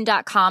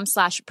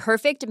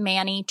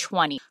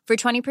oliveandjune.com/perfectmani20 for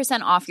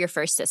 20% off your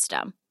first system.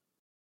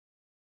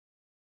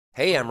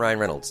 Hey, I'm Ryan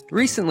Reynolds.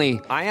 Recently,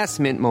 I asked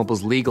Mint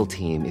Mobile's legal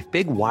team if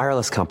big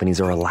wireless companies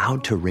are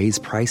allowed to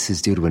raise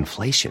prices due to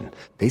inflation.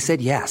 They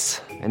said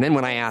yes. And then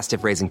when I asked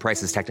if raising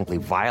prices technically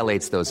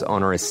violates those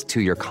onerous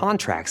 2-year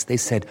contracts, they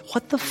said,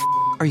 "What the f***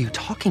 are you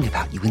talking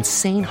about, you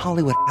insane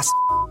Hollywood ass?"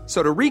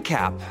 So to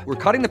recap,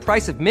 we're cutting the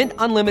price of Mint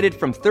Unlimited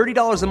from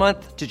 $30 a month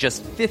to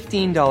just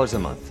 $15 a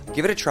month.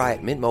 Give it a try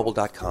at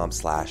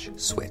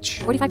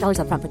mintmobile.com/switch. $45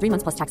 up front for 3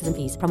 months plus taxes and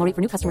fees. Promo rate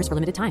for new customers for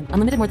limited time.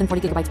 Unlimited more than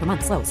 40 gigabytes per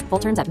month. Slows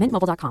full terms at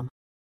mintmobile.com.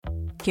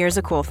 Here's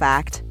a cool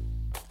fact.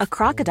 A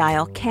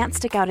crocodile can't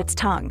stick out its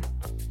tongue.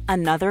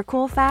 Another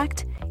cool fact,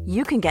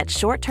 you can get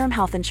short-term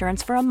health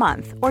insurance for a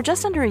month or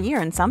just under a year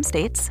in some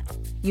states.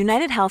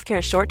 United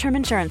Healthcare short-term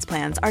insurance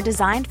plans are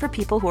designed for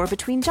people who are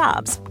between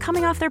jobs,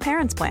 coming off their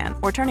parents' plan,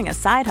 or turning a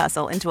side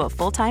hustle into a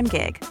full-time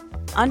gig.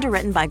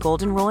 Underwritten by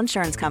Golden Rule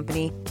Insurance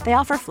Company, they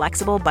offer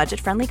flexible,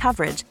 budget-friendly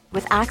coverage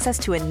with access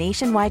to a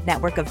nationwide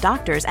network of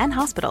doctors and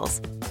hospitals.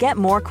 Get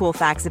more cool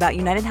facts about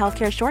United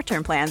Healthcare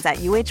short-term plans at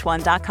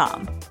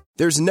uh1.com.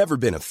 There's never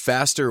been a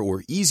faster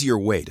or easier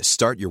way to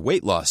start your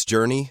weight loss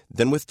journey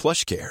than with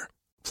PlushCare.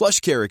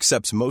 PlushCare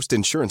accepts most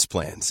insurance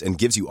plans and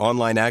gives you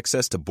online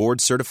access to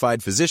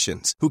board-certified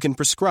physicians who can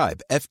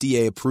prescribe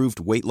FDA-approved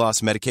weight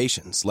loss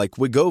medications like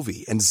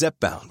Wegovy and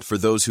Zepbound for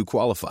those who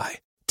qualify.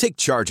 Take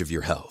charge of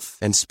your health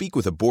and speak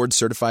with a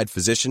board-certified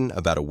physician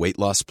about a weight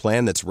loss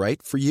plan that's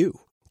right for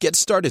you. Get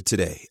started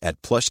today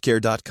at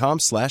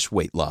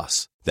plushcare.com/weight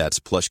loss. That's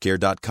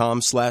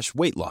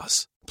plushcare.com/weight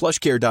loss.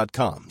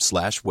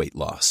 plushcare.com/weight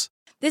loss.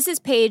 This is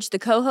Paige, the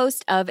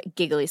co-host of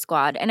Giggly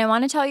Squad, and I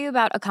want to tell you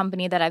about a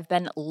company that I've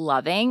been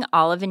loving,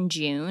 Olive &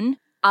 June.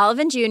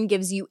 Olive & June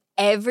gives you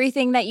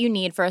everything that you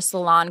need for a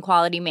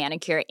salon-quality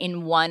manicure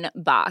in one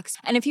box.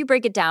 And if you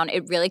break it down,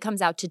 it really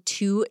comes out to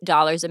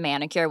 $2 a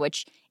manicure,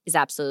 which is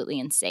absolutely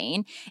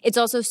insane.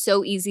 It's also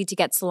so easy to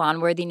get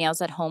salon-worthy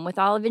nails at home with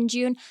Olive &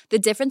 June. The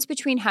difference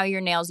between how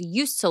your nails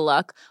used to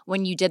look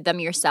when you did them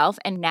yourself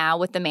and now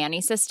with the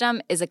Mani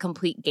system is a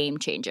complete game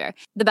changer.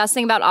 The best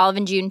thing about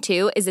Olive & June,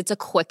 too, is it's a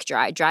quick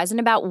dry. Dries in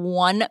about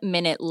 1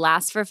 minute,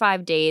 lasts for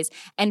 5 days,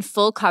 and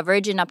full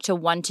coverage in up to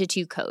 1 to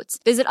 2 coats.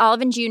 Visit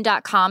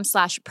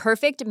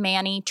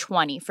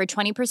oliveandjune.com/perfectmani20 for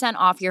 20%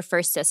 off your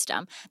first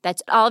system.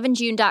 That's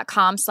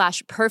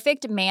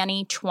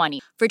oliveandjune.com/perfectmani20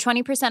 for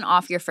 20%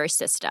 off your first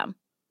system.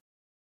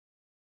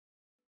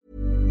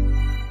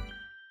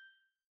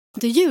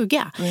 Inte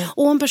ljuga.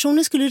 Och om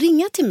personen skulle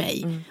ringa till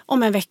mig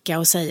om en vecka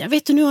och säga,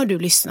 vet du, nu har du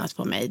lyssnat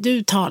på mig,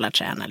 du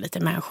tränar lite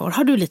människor,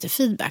 har du lite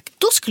feedback?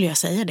 Då skulle jag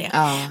säga det.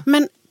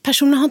 Men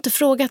personen har inte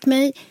frågat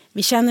mig,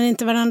 vi känner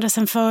inte varandra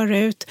sedan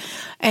förut,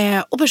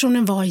 och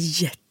personen var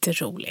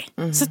jätterolig.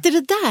 Så att det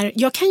där,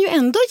 jag kan ju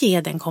ändå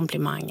ge den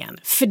komplimangen,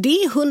 för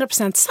det är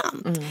 100%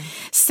 sant.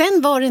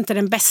 Sen var det inte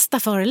den bästa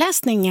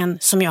föreläsningen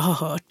som jag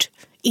har hört.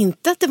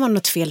 Inte att det var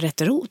något fel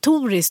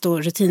retoriskt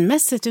och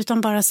rutinmässigt,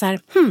 utan bara så här,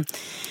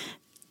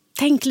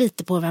 tänk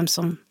lite på vem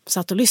som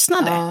satt och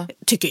lyssnade,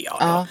 tycker jag.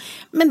 Då.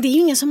 Men det är ju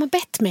ingen som har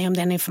bett mig om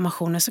den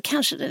informationen, så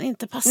kanske den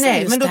inte passar.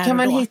 Nej, men då där kan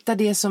man då hitta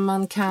det som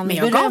man kan men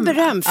jag gav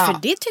beröm, för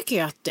det tycker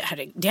jag att det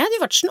hade ju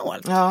varit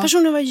snålt.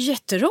 Personen var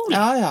jätterolig.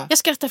 Jag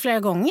skrattade flera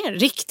gånger,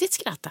 riktigt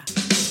skrattade.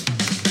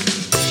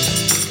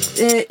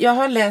 Jag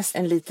har läst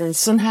en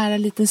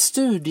liten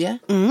studie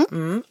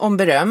om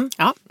beröm.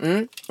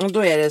 Och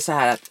då är det så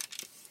här att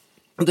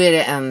då är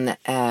det en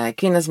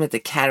kvinna som heter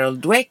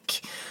Carol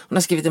Dweck. Hon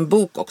har skrivit en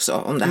bok också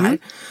om det här.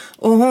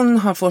 Och hon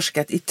har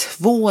forskat i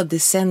 2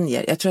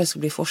 decennier. Jag tror jag ska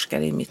bli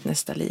forskare i mitt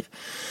nästa liv.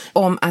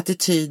 Om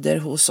attityder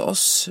hos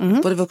oss,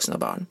 både vuxna och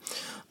barn.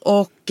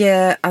 Och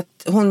att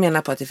hon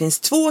menar på att det finns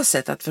 2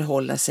 sätt att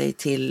förhålla sig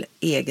till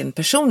egen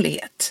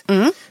personlighet.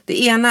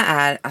 Det ena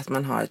är att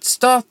man har ett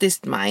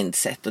statiskt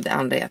mindset och det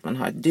andra är att man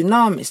har ett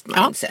dynamiskt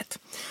mindset.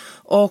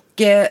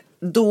 Och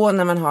då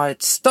när man har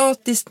ett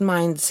statiskt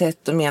mindset,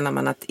 då menar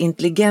man att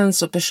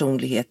intelligens och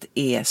personlighet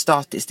är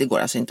statiskt. Det går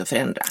alltså inte att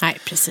förändra. Nej,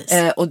 precis.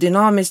 Och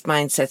dynamiskt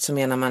mindset, så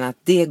menar man att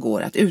det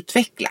går att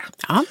utveckla.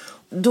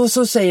 Då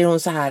så säger hon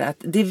så här att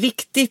det är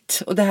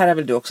viktigt, och det här har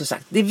väl du också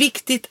sagt, det är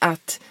viktigt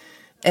att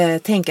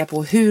tänka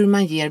på hur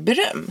man ger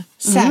beröm,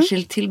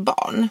 särskilt till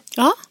barn.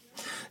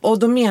 Och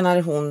då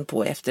menar hon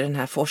på, efter den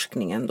här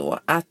forskningen då,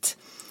 att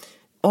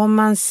om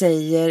man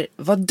säger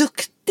vad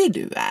duktig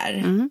du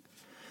är,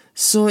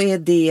 så är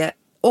det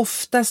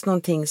oftast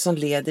någonting som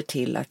leder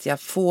till att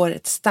jag får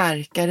ett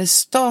starkare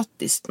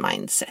statiskt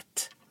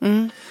mindset.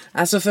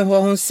 Alltså, för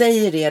vad hon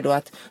säger är då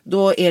att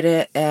då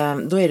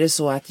är det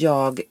så att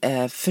jag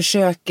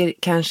försöker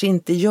kanske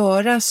inte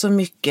göra så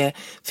mycket,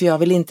 för jag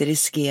vill inte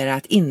riskera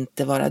att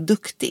inte vara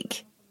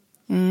duktig.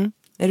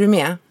 Är du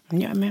med?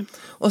 Jag är med.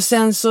 Och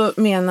sen så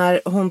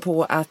menar hon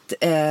på att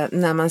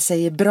när man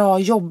säger bra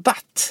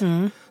jobbat,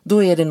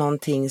 då är det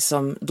någonting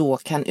som då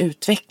kan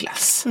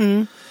utvecklas.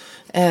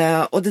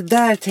 Och det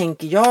där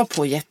tänker jag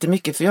på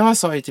jättemycket, för jag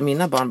sa ju till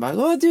mina barn bara,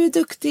 åh, du är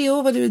duktig,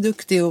 och vad du är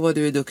duktig, och vad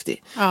du är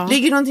duktig.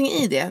 Ligger någonting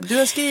i det? Du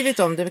har skrivit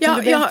om det, kan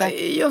du berätta?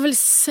 Jag vill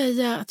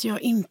säga att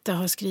jag inte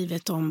har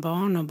skrivit om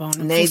barn och barn.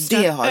 Nej,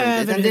 det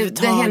har du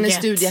inte. Hennes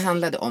studie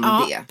handlade om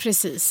det.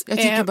 Precis. Jag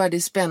tycker bara det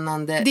är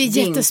spännande. Det är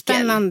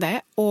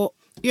jättespännande, och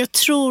jag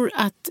tror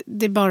att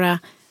det bara,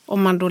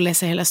 om man då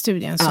läser hela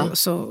studien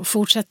så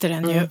fortsätter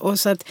den ju. Och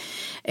så att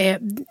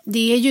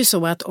det är ju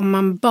så att om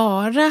man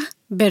bara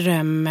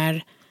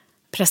berömmer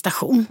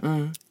prestation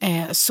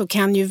så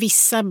kan ju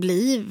vissa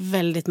bli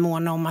väldigt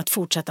måna om att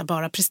fortsätta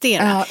bara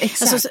prestera. Ja,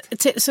 exakt. Alltså,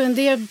 så en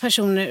del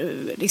personer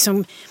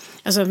liksom,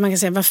 alltså man kan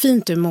säga vad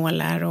fint du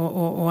målar,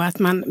 och att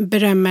man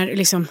berömmer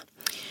liksom,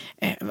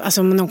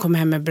 alltså om någon kommer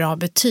hem med bra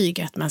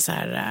betyg, att man så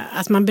här,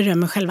 att man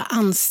berömmer själva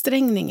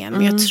ansträngningen.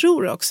 Men jag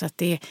tror också att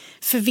det är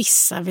för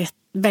vissa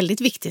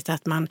väldigt viktigt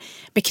att man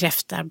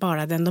bekräftar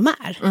bara den de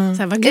är. Så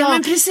här, vad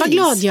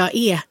glad jag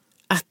är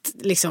att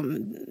liksom,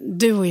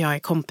 du och jag är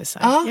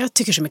kompisar. Jag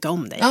tycker så mycket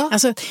om dig.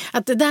 Alltså,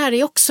 att det där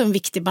är också en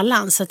viktig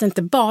balans. Att det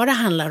inte bara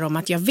handlar om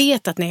att jag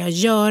vet att när jag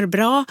gör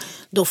bra,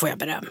 då får jag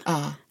beröm.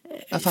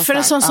 för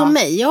en sån som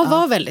mig, jag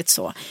var väldigt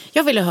så.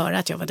 Jag ville höra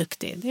att jag var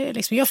duktig. Det är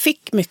liksom, jag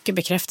fick mycket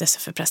bekräftelse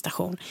för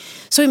prestation.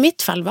 Så i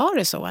mitt fall var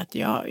det så att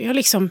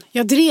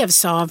jag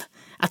drevs av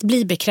att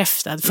bli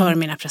bekräftad för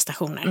mina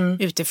prestationer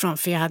utifrån.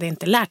 För jag hade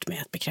inte lärt mig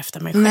att bekräfta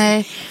mig själv.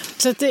 Nej.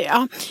 Så att,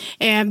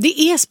 det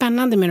är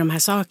spännande med de här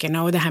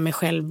sakerna. Och det här med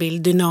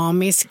självbild,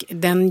 dynamisk,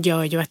 den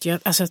gör ju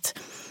att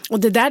och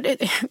det där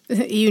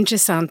är ju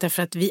intressant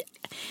därför att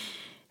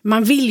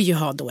man vill ju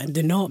ha då en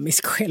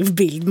dynamisk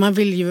självbild. Man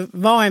vill ju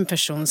vara en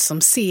person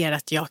som ser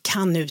att jag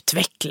kan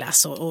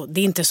utvecklas. Och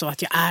det är inte så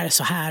att jag är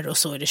så här och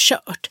så är det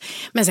kört.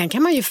 Men sen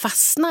kan man ju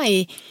fastna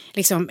i,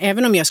 liksom,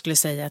 även om jag skulle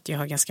säga att jag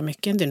har ganska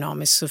mycket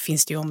dynamisk, så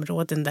finns det ju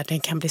områden där den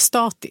kan bli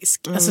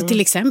statisk. Alltså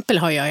till exempel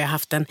har jag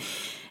haft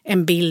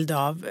en bild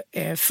av,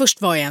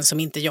 först var jag en som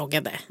inte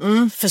joggade,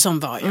 för som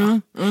var jag.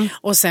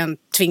 Och sen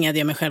tvingade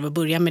jag mig själv att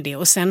börja med det.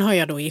 Och sen har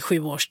jag då i 7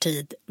 års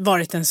tid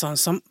varit en sån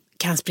som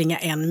kan springa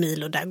 1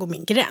 mil och där går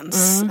min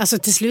gräns. Alltså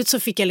till slut så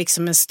fick jag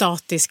liksom en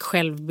statisk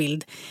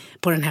självbild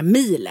på den här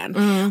milen.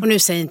 Och nu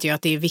säger inte jag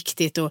att det är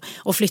viktigt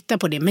att flytta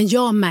på det. Men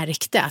jag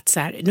märkte att så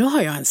här, nu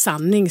har jag en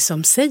sanning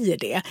som säger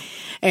det.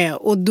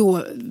 Och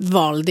då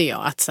valde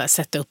jag att så här,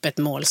 sätta upp ett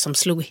mål som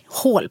slog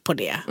hål på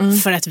det.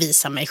 För att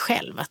visa mig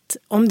själv att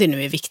om det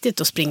nu är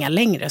viktigt att springa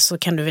längre så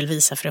kan du väl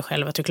visa för dig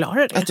själv att du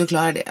klarar det. Att du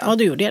klarar det, ja. Ja,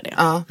 du gjorde det.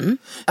 Ja.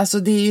 Alltså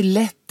det är ju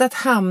lätt att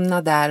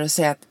hamna där och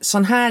säga att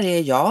sån här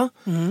är jag.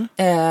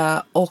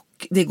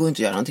 Och det går inte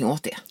att göra någonting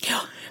åt det. Ja,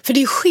 för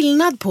det är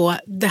skillnad på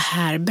det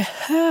här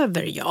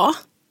behöver jag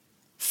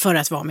för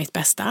att vara mitt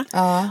bästa.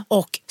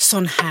 Och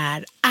sån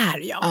här är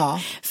jag.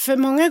 För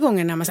många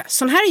gånger när man säger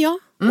sån här är jag.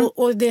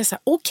 Och det är så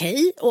här,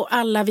 okej. Och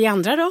alla vi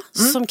andra då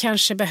som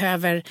kanske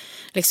behöver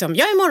liksom,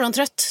 jag är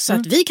morgontrött så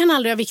att vi kan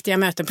aldrig ha viktiga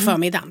möten på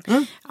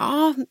förmiddagen.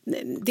 Ja,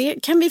 det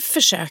kan vi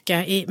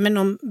försöka men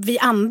om vi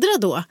andra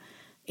då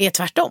är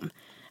tvärtom.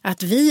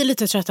 Att vi är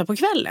lite trötta på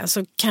kvällen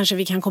så kanske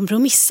vi kan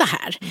kompromissa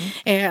här.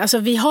 Alltså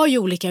vi har ju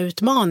olika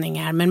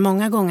utmaningar men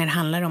många gånger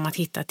handlar det om att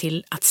hitta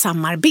till att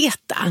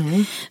samarbeta.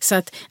 Så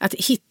att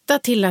hitta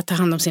till att ta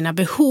hand om sina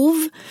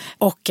behov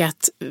och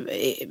att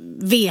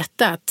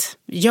veta att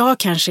jag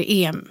kanske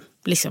är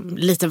liksom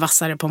lite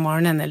vassare på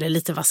morgonen eller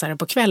lite vassare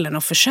på kvällen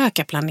och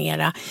försöka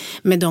planera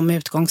med de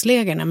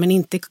utgångslägena men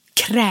inte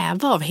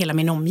kräva av hela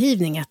min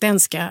omgivning att den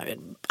ska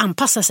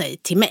anpassa sig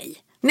till mig.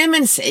 Nej,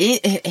 men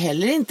säg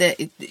heller inte.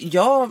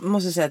 Jag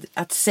måste säga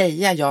att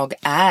säga jag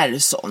är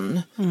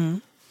sån.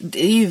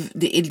 Det är ju,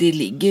 det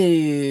ligger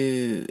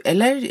ju,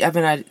 eller jag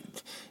menar,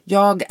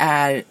 jag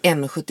är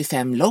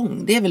 1,75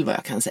 lång. Det är väl vad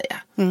jag kan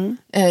säga.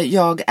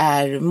 Jag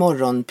är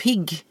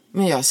morgonpigg,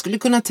 men jag skulle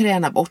kunna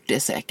träna bort det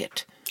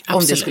säkert.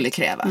 Absolut. Om det skulle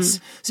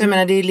krävas. Så jag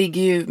menar, det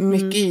ligger ju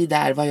mycket i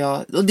där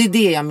och det är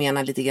det jag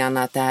menar lite grann,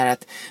 att det här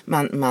att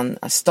man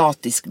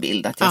statisk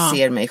bild, att jag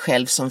ser mig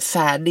själv som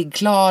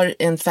klar,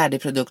 en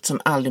färdig produkt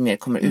som aldrig mer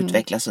kommer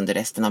utvecklas under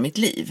resten av mitt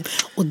liv.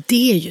 Och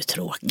det är ju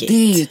tråkigt.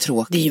 Det är ju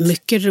tråkigt. Det är ju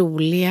mycket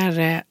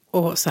roligare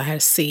att så här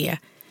se,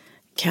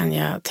 kan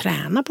jag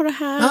träna på det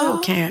här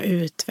och kan jag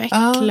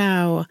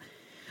utveckla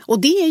och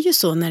det är ju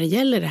så när det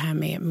gäller det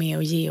här med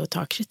att ge och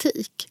ta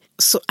kritik,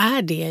 så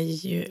är det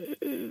ju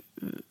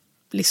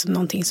liksom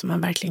någonting som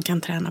man verkligen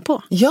kan träna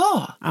på.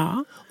 Ja.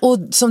 Och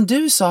som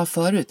du sa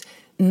förut,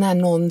 när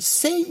någon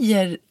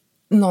säger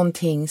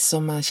någonting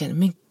som man känner,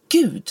 men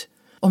gud,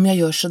 om jag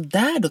gör så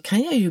där då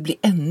kan jag ju bli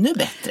ännu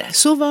bättre.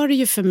 Så var det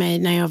ju för mig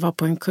när jag var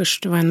på en kurs.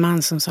 Det var en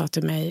man som sa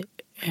till mig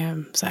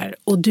så här,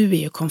 och du är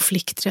ju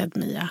konflikträdd,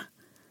 Mia.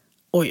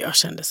 Och jag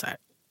kände så här,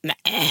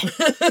 nej,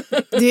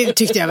 det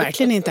tyckte jag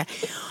verkligen inte.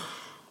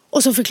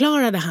 Och så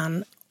förklarade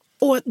han,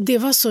 och det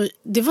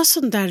var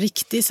sån där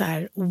riktigt så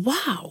här,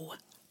 wow.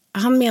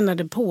 Han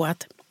menade på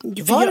att...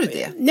 Var du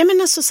det? Nej,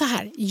 men alltså så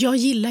här, jag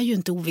gillar ju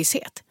inte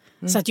ovisshet.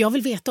 Så att jag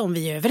vill veta om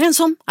vi är överens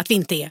om att vi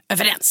inte är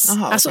överens.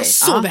 Aha, alltså okay.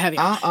 så behöver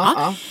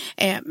jag.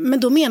 Men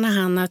då menar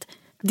han att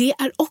det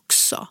är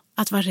också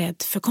att vara rädd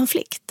för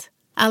konflikt.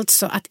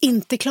 Alltså att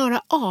inte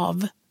klara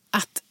av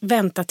att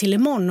vänta till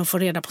imorgon och få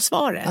reda på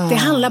svaret. Det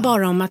handlar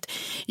bara om att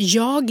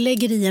jag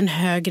lägger i en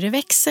högre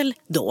växel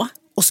då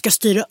och ska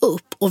styra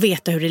upp och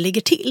veta hur det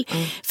ligger till.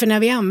 För när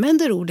vi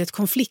använder ordet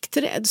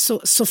konflikträdd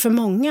så för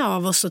många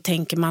av oss så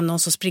tänker man någon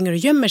som springer och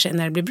gömmer sig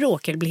när det blir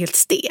bråk eller blir helt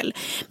stel.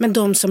 Men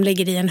de som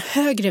lägger i en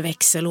högre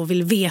växel och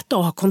vill veta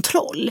och ha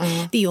kontroll,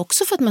 det är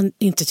också för att man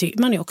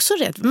är också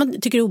rädd. Man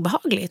tycker det är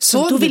obehagligt.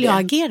 Så då vill jag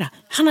agera.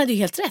 Han hade ju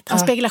helt rätt. Han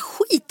speglar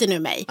skiten ur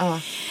mig.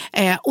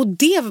 Och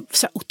det är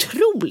så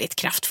otroligt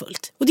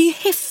kraftfullt. Och det är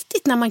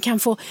häftigt när man kan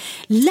få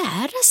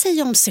lära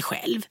sig om sig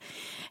själv.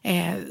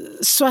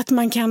 Så att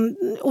man kan,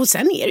 och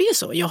sen är det ju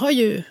så, jag har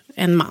ju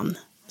en man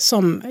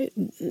som,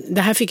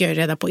 det här fick jag ju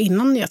reda på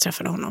innan jag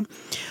träffade honom,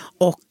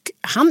 och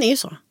han är ju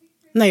så,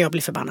 när jag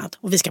blir förbannad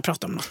och vi ska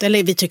prata om något,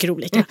 eller vi tycker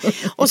olika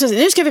och så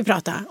nu ska vi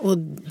prata, och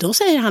då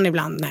säger han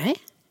ibland nej,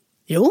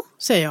 jo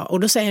säger jag, och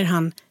då säger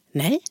han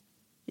nej,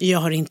 jag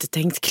har inte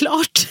tänkt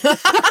klart.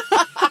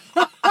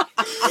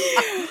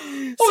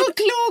 Så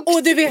klokt.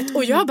 Och du vet,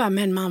 och jag bara,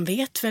 men man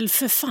vet väl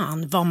för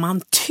fan vad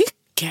man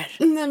tycker.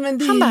 Nej, men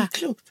det är han bara,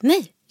 klokt.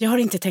 Nej, jag har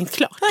inte tänkt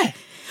klart. Nej.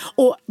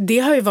 Och det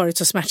har ju varit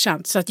så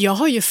smärtsamt så att jag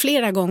har ju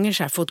flera gånger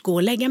så här fått gå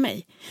och lägga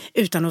mig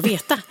utan att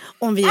veta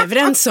om vi är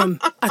överens om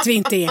att vi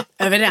inte är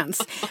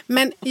överens.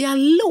 Men jag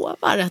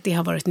lovar att det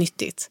har varit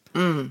nyttigt.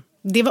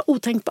 Det var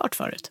otänkbart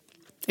förut.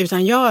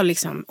 Utan jag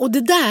liksom, och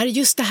det där,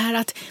 just det här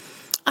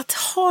att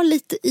ha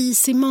lite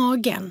is i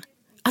magen.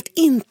 Att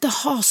inte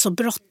ha så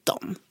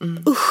bråttom.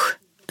 Usch,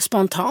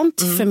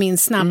 spontant för min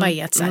snabba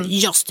är att så här,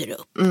 jag styr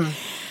upp.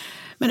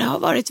 Men det har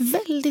varit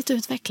väldigt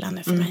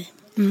utvecklande för mig.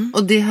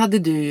 Och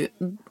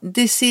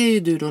det ser ju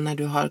du då när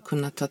du har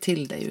kunnat ta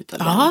till dig utav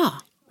det. Ja,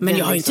 men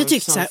jag har ju inte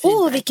tyckt så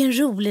här, vilken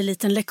rolig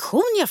liten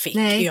lektion jag fick.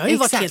 Nej, jag har ju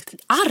varit helt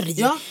arg.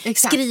 Ja,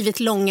 skrivit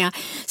långa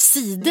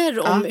sidor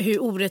om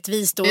hur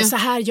orättvist och så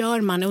här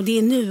gör man och det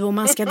är nu och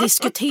man ska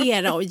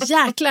diskutera och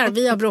jäklar,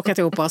 vi har bråkat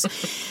ihop oss.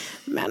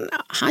 Men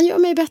han gör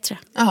mig bättre.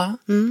 Ja,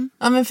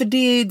 ja men för det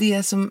är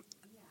det som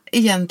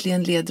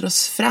egentligen leder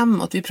oss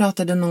framåt. Vi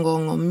pratade någon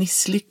gång om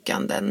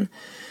misslyckanden.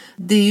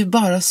 Det är ju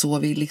bara så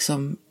vi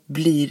liksom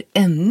blir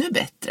ännu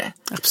bättre.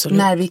 Absolut.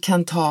 När vi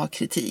kan ta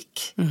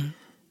kritik.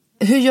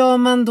 Hur gör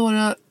man då?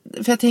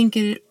 För jag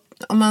tänker,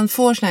 om man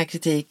får sån här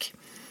kritik,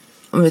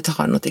 om vi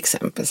tar något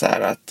exempel så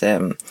här att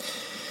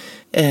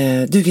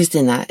du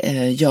Kristina,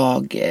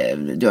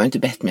 du har inte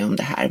bett mig om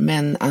det här,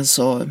 men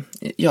alltså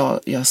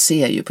jag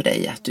ser ju på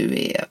dig att du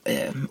är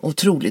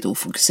otroligt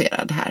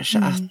ofokuserad här så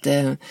att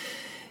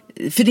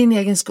för din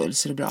egen skull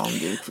så är det bra om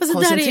du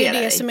koncentrerar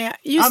dig. Som är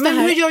just men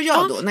det här, hur gör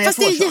jag då när jag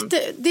får sånt?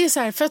 Det är så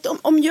här, för att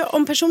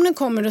om personen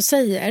kommer och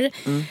säger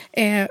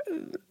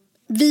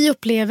vi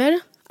upplever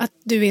att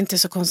du inte är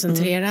så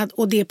koncentrerad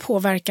och det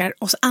påverkar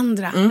oss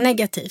andra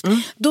negativt.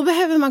 Då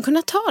behöver man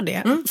kunna ta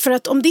det. För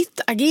att om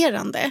ditt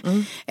agerande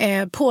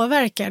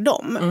påverkar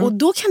dem och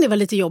då kan det vara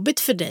lite jobbigt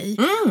för dig.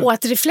 Och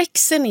att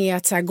reflexen är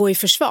att så här, gå i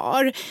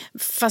försvar.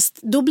 Fast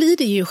då blir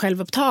det ju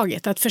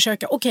självupptaget att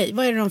försöka, okej,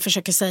 vad är det de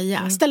försöker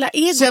säga? Ställa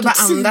egot åt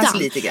sidan.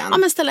 Lite grann. Ja,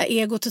 men ställa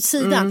egot åt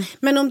sidan.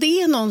 Men om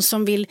det är någon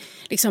som vill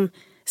liksom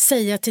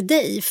säga till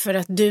dig för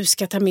att du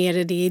ska ta med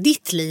dig det i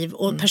ditt liv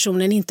och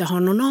personen inte har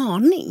någon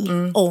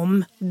aning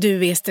om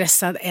du är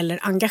stressad eller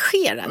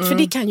engagerad. För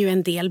det kan ju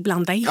en del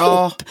blanda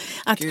ihop.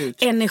 Att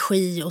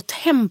energi och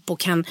tempo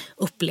kan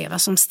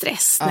upplevas som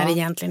stress när det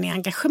egentligen är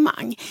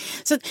engagemang.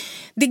 Så att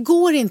det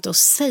går inte att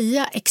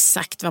säga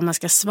exakt vad man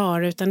ska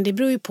svara utan det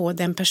beror ju på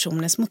den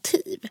personens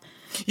motiv.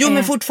 Jo,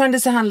 men fortfarande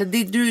så handlar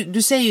det,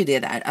 du säger ju det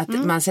där, att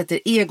man sätter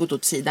egot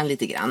åt sidan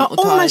lite grann och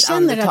tar om man ett känner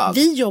andetag. att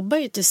vi jobbar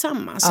ju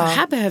tillsammans, så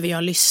här behöver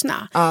jag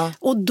lyssna.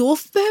 Och då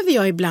behöver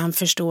jag ibland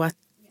förstå att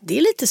det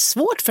är lite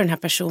svårt för den här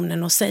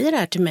personen att säga det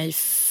här till mig,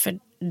 för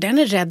den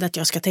är rädd att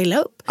jag ska ta illa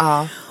upp.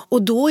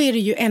 Och då är det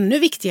ju ännu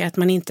viktigare att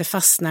man inte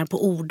fastnar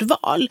på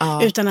ordval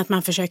utan att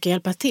man försöker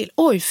hjälpa till.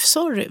 Oj,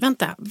 sorry,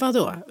 vänta,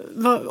 vadå?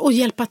 Och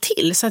hjälpa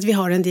till så att vi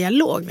har en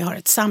dialog, vi har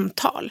ett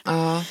samtal.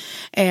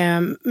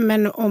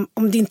 Men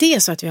om det inte är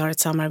så att vi har ett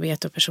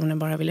samarbete och personen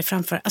bara ville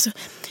framföra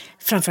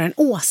en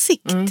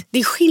åsikt. Det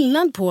är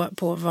skillnad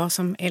på vad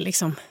som är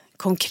liksom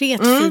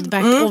konkret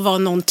feedback och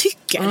vad någon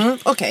tycker.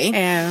 Okej.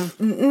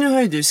 Nu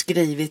har ju du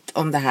skrivit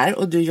om det här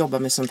och du jobbar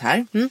med sånt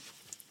här.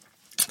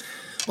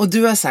 Och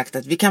du har sagt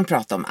att vi kan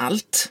prata om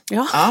allt.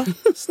 Ja.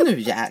 Så nu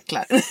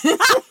jäklar.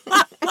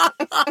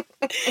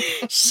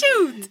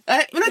 Shoot!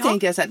 Men då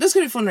tänker jag så här, då ska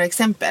du få några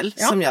exempel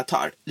som jag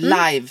tar.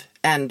 Live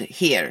and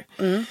here.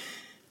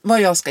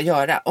 Vad jag ska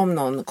göra om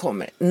någon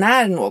kommer,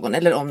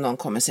 om någon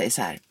kommer säga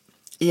så här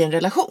i en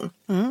relation.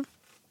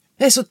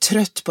 Jag är så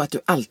trött på att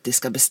du alltid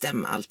ska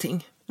bestämma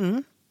allting.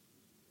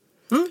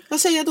 Vad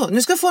säger jag då?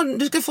 Du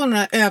ska få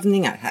några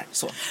övningar här.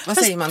 Så. Vad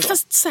säger man då?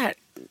 Fast så här,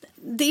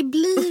 det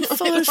blir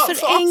för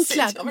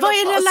förenklat. Vad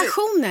är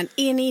relationen?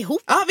 Är ni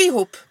ihop? Ja, vi är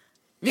ihop.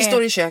 Vi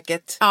står i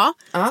köket. Ja.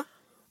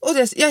 Och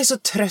jag är så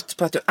trött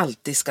på att du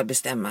alltid ska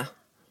bestämma.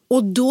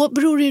 Och då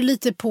beror det ju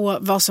lite på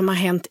vad som har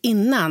hänt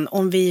innan,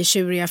 om vi är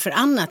tjuriga för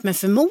annat. Men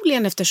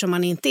förmodligen eftersom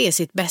man inte är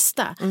sitt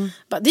bästa.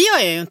 Det gör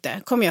jag ju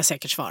inte, kommer jag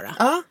säkert svara.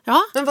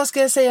 Ja. Men vad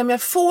ska jag säga om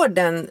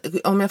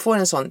jag får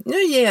en sån,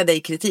 nu ger jag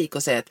dig kritik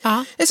och säger att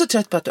jag är så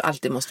trött på att du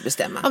alltid måste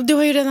bestämma. Ja, du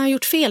har ju redan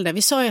gjort fel där,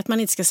 vi sa ju att man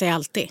inte ska säga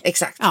alltid.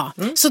 Exakt. Ja.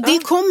 Så det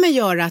kommer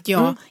göra att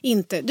jag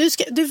inte,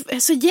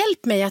 så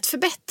hjälp mig att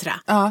förbättra.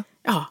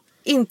 Ja.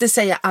 Inte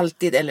säga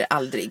alltid eller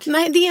aldrig.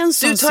 Nej, det är en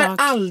sån sak. Du tar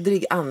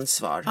aldrig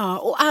ansvar. Ja,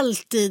 och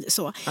alltid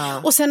så.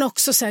 Och sen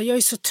också så här, jag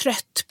är så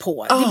trött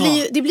på.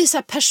 Det blir så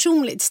här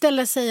personligt.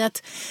 Ställa sig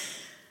att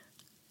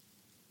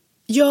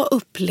jag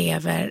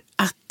upplever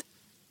att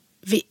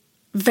vi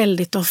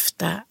väldigt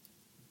ofta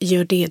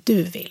gör det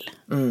du vill.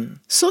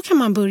 Så kan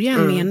man börja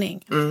en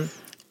mening.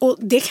 Och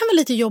det kan vara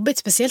lite jobbigt,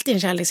 speciellt i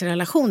en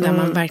kärleksrelation där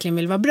man verkligen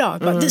vill vara bra.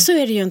 Så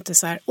är det ju inte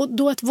så här. Och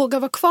då att våga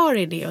vara kvar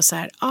i det och så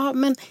här,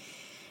 men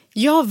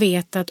jag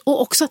vet att,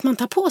 och också att man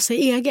tar på sig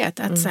eget,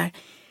 att så här,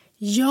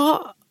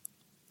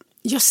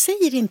 jag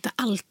säger inte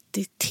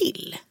alltid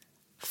till.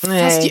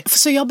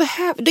 Så jag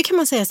behöver, det kan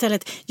man säga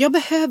istället, jag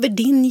behöver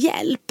din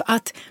hjälp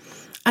att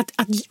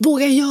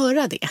våga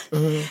göra det.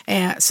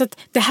 Så att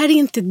det här är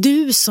inte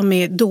du som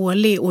är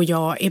dålig och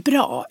jag är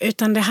bra,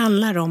 utan det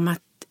handlar om att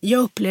jag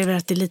upplever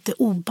att det är lite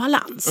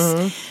obalans.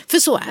 För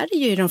så är det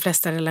ju i de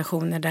flesta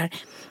relationer där,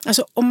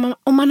 alltså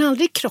om man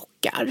aldrig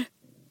krockar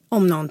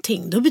om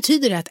någonting, då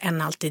betyder det att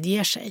en alltid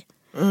ger sig.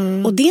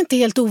 Och det är inte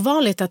helt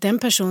ovanligt att en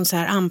person så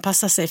här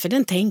anpassar sig, för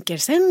den tänker,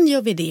 sen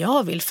gör vi det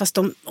jag vill, fast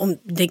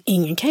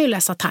ingen kan ju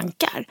läsa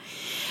tankar.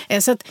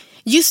 Så att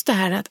just det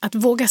här att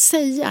våga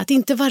säga, att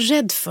inte vara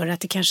rädd för att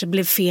det kanske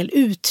blev fel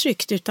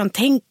uttryckt, utan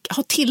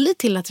ha tillit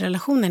till att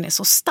relationen är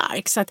så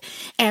stark, så att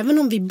även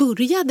om vi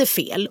började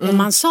fel och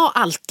man sa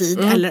alltid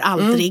eller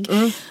aldrig,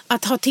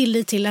 att ha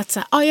tillit till att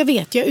säga, jag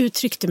vet, jag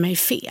uttryckte mig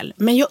fel,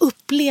 men jag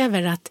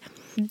upplever att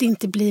det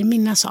inte blir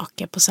mina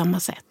saker på samma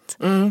sätt.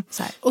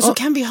 Så här. Och så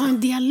kan vi ha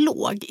en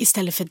dialog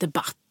istället för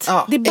debatt.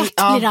 Debatt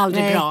blir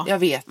aldrig bra. Jag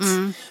vet.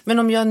 Men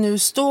om jag nu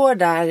står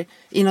där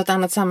i något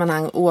annat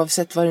sammanhang,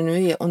 oavsett vad det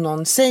nu är, och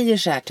någon säger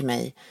så här till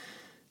mig: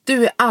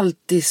 du är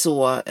alltid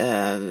så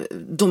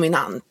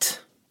dominant.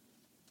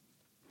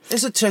 Jag är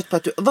så trött på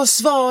att du... Vad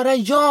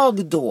svarar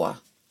jag då?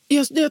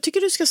 Jag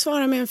tycker du ska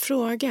svara med en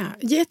fråga.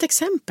 Ge ett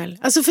exempel.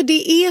 Alltså, för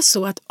det är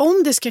så att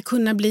om det ska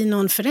kunna bli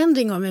någon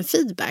förändring av en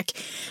feedback,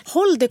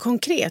 håll det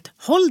konkret,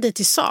 håll det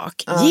till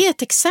sak. Ge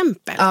ett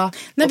exempel.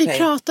 När vi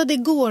pratade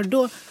igår,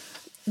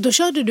 då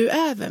körde du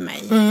över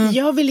mig.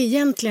 Jag vill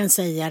egentligen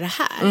säga det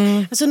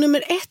här. Alltså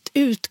nummer 1,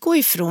 utgå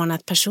ifrån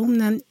att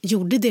personen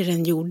gjorde det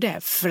den gjorde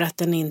för att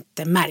den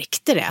inte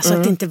märkte det. Alltså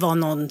att det inte var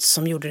någon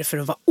som gjorde det för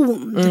att vara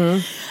ond.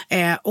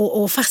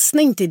 Och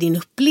fastna inte i din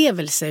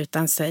upplevelse,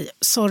 utan säg,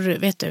 sorry,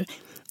 vet du,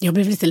 jag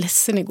blev lite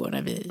ledsen igår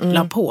när vi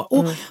la på.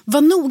 Och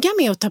var noga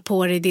med att ta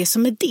på dig det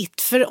som är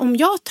ditt. För om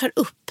jag tar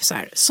upp så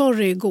här,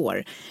 sorry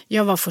igår,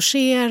 jag var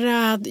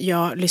forcerad,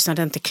 jag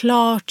lyssnade inte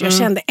klart, jag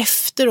kände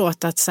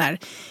efteråt att så här,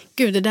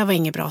 gud, det där var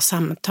inget bra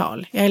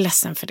samtal, jag är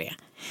ledsen för det.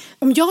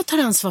 Om jag tar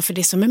ansvar för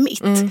det som är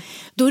mitt,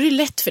 då är det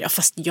lätt för det.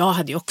 Fast jag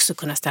hade ju också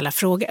kunnat ställa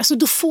frågor. Alltså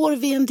då får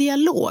vi en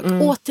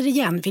dialog.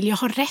 Återigen, vill jag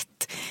ha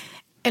rätt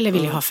eller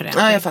vill jag ha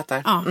förändring? Ja, jag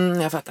fattar.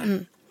 Jag fattar.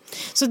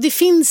 Så det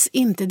finns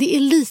inte, det är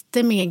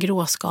lite mer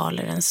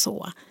gråskalor än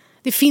så.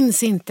 Det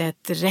finns inte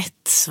ett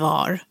rätt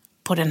svar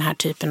på den här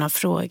typen av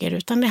frågor,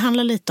 utan det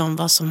handlar lite om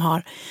vad som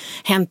har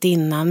hänt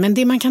innan. Men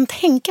det man kan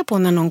tänka på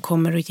när någon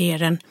kommer och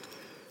ger en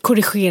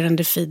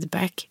korrigerande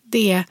feedback,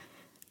 det är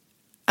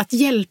att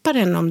hjälpa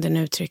den om den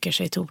uttrycker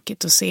sig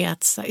tokigt, och se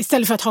att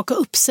istället för att haka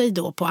upp sig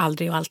då på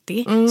aldrig och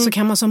alltid, så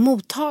kan man som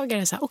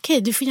mottagare säga,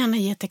 okej, du får gärna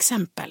ge ett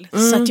exempel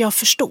så att jag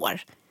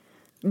förstår.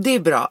 Det är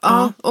bra.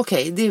 Ja,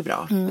 okej, det är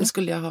bra. Det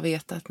skulle jag ha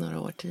vetat några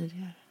år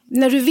tidigare.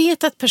 När du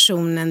vet att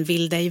personen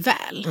vill dig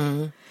väl,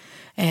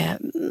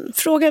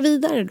 fråga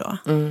vidare då.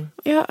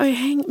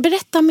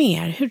 Berätta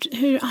mer.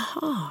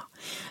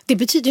 Det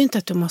betyder ju inte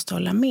att du måste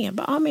hålla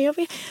med. Men jag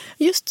vet,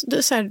 just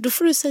så här, då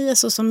får du säga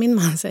så som min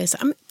man säger. Så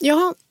här,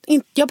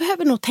 jag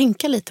behöver nog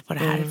tänka lite på det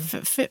här.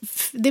 För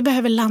det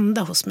behöver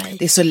landa hos mig.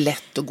 Det är så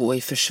lätt att gå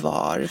i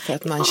försvar för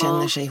att man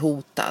känner sig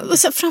hotad. Och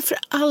så, framför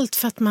allt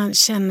för att man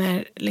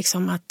känner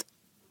liksom att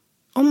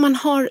om man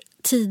har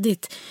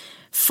tidigt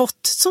fått,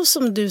 så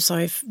som du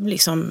sa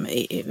liksom,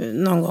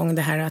 någon gång,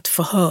 det här att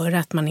få höra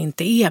att man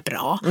inte är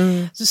bra,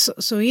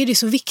 så är det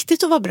så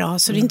viktigt att vara bra,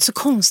 så det är inte så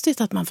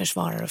konstigt att man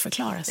försvarar och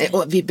förklarar sig.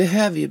 Och vi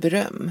behöver ju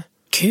beröm.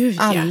 Gud,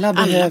 alla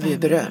behöver ju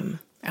beröm.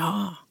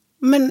 Ja,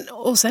 men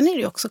och sen är det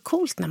ju också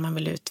coolt när man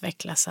vill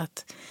utvecklas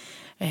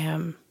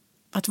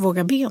att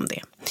våga be om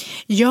det.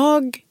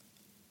 Jag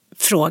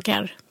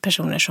frågar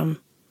personer som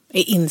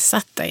är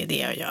insatta i det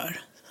jag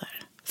gör.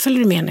 Följer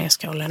du med när jag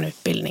ska hålla en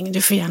utbildning?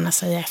 Du får gärna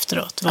säga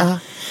efteråt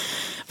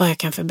vad jag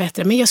kan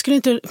förbättra. Men jag skulle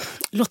inte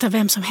låta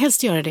vem som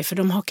helst göra det, för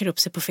de hakar upp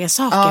sig på fel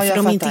saker. För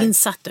de är inte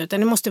insatta, utan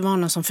det måste vara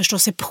någon som förstår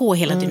sig på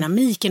hela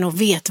dynamiken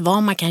och vet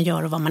vad man kan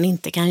göra och vad man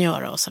inte kan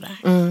göra och sådär.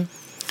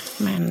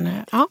 Men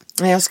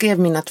jag skrev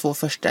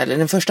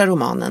den första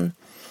romanen.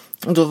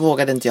 Och då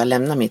vågade inte jag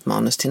lämna mitt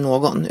manus till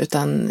någon,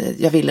 utan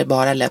jag ville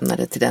bara lämna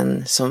det till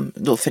den som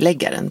då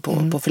förläggaren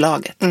på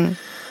förlaget.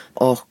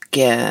 Och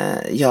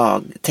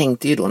jag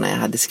tänkte ju då när jag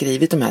hade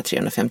skrivit de här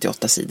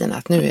 358 sidorna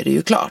att nu är det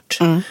ju klart.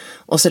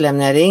 Och så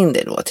lämnade jag in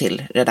det då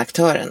till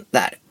redaktören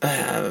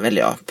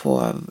där,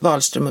 på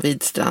Wahlström och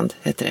Widstrand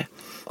heter det.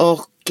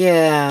 Och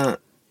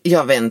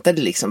jag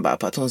väntade liksom bara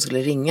på att hon skulle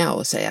ringa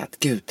och säga att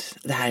gud,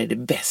 det här är det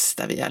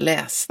bästa vi har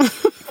läst.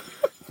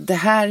 Det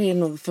här är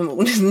nog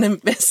förmodligen den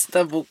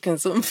bästa boken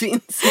som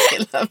finns i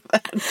hela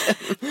världen.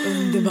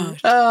 Underbart.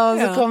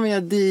 Ja, så kommer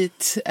jag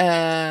dit.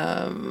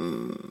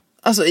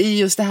 Alltså i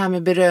just det här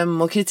med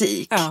beröm och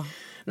kritik.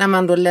 När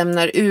man då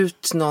lämnar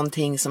ut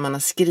någonting som man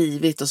har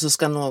skrivit och så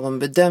ska någon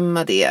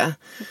bedöma det.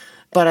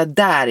 Bara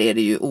där är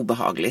det ju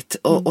obehagligt.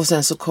 Och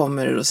sen så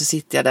kommer det och så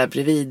sitter jag där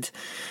bredvid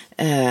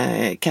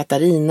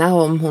Katarina,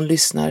 om hon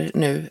lyssnar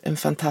nu, en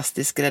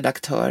fantastisk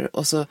redaktör.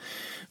 Och så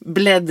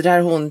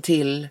bläddrar hon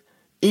till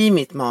i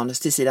mitt manus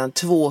till sidan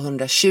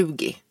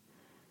 220.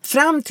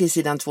 Fram till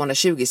sidan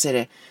 220 så är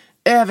det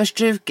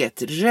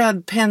överstruket,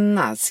 röd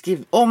penna,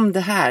 skriv om det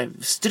här,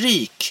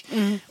 stryk,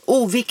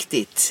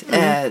 oviktigt,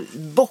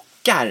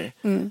 backar.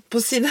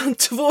 På sidan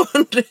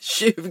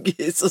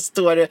 220 så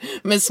står det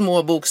med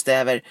små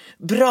bokstäver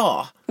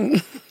bra.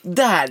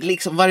 Där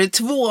liksom var det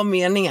 2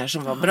 meningar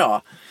som var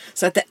bra.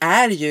 Så att det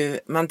är ju,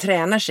 man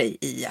tränar sig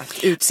i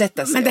att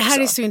utsätta sig. Men det här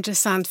också. är så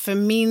intressant, för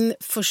min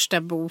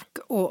första bok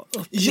och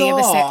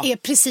upplevelse är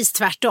precis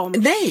tvärtom.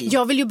 Nej.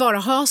 Jag vill ju bara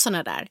ha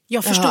såna där.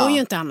 Jag förstår ju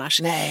inte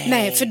annars.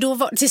 Nej, för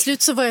då till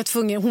slut så var jag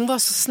tvungen, hon var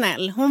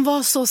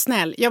så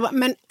snäll. Jag bara,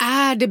 men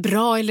är det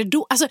bra eller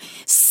då? Alltså,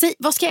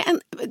 vad ska jag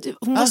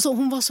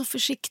hon var så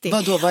försiktig.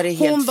 Vadå, var det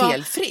helt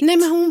felfritt? Nej,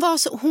 men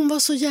hon var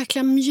så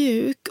jäkla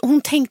mjuk.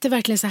 Hon tänkte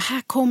verkligen så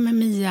här kommer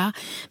Mia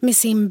med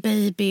sin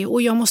baby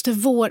och jag måste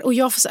vårda, och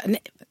jag får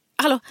nej,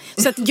 hallå.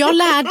 Så att jag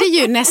lärde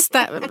ju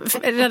nästa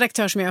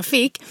redaktör som jag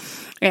fick,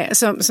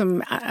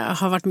 som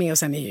har varit med, och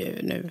sen är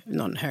ju nu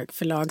någon hög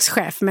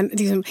förlagschef, men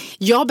liksom,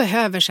 jag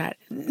behöver så här,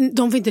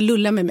 de får inte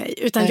lulla med mig,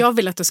 utan jag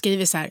vill att de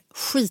skriver så här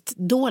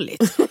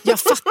skitdåligt.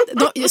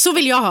 Så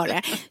vill jag ha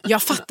det.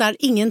 Jag fattar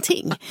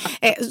ingenting.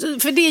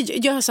 För det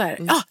gör så här,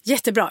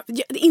 jättebra.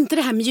 Inte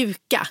det här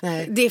mjuka.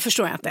 Nej. Det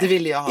förstår jag inte. Det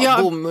vill jag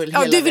ha, bomull hela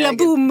vägen. Du vill ha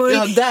bomull.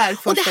 Ja, där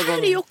och det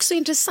här är ju också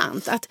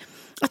intressant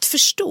att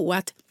förstå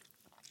att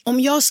om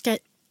jag ska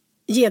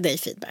ge dig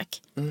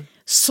feedback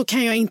så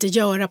kan jag inte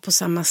göra på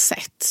samma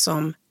sätt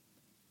som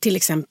till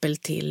exempel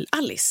till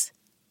Alice.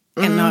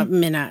 En av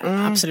mina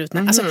absolut...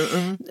 Alltså,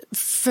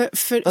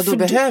 och då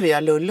behöver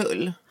jag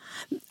lullull?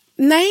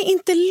 Nej,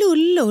 inte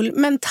lullull,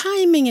 men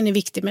tajmingen är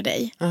viktig med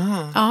dig.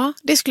 Ja,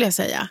 det skulle jag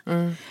säga.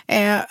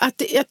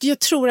 Att jag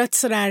tror att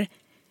sådär...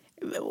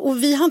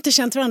 Och vi har inte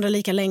känt varandra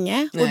lika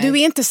länge. Nej. Och du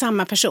är inte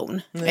samma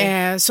person.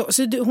 Så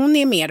hon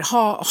är mer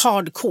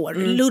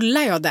hardcore.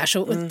 Lullar jag där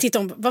så titta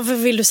om, vad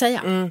vill du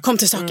säga? Kom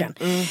till saken.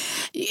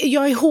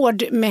 Jag är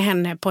hård med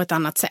henne på ett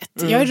annat sätt.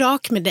 Jag är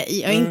rak med dig.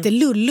 Jag är inte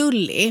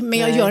lullig, men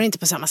jag gör inte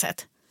på samma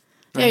sätt.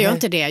 Jag gör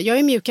inte det. Jag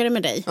är mjukare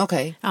med dig.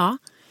 Okej. Ja.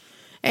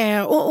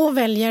 Och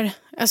väljer...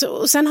 Alltså,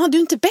 och sen har du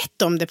inte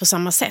bett om det på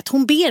samma sätt.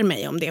 Hon ber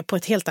mig om det på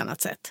ett helt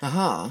annat sätt.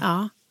 Aha.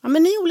 Ja,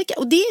 men ni är olika.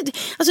 Och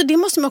det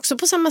måste man också,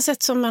 på samma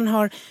sätt som man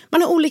har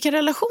olika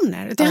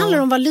relationer. Det handlar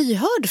om att vara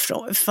lyhörd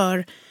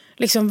för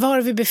liksom,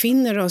 var vi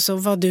befinner oss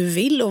och vad du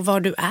vill och var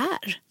du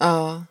är.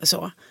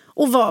 Så.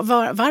 Och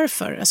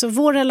varför. Alltså,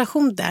 vår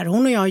relation där,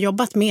 hon och jag har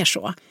jobbat mer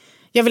så.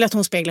 Jag vill att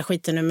hon speglar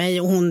skiten ur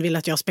mig och hon vill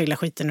att jag speglar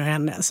skiten ur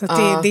henne. Så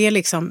att det är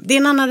liksom, det är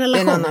en annan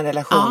relation. Det är en annan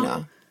relation,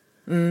 ja.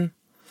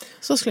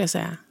 Så skulle jag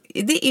säga.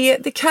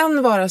 Det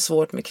kan vara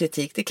svårt med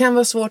kritik. Det kan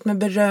vara svårt med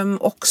beröm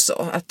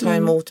också. Att ta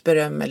emot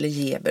beröm eller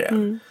ge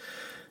beröm.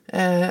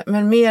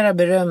 Men mera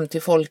beröm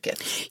till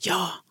folket.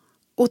 Ja,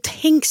 och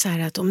tänk så här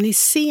att om ni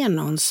ser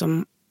någon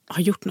som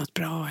har gjort något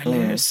bra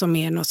eller som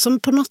är något som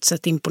på något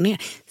sätt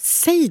imponerar,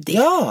 säg det.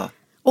 Ja.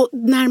 Och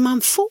när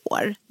man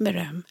får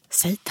beröm,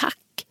 säg tack.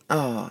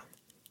 Ja,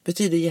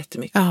 betyder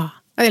jättemycket. Ja.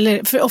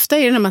 Eller, för ofta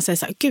är det när man säger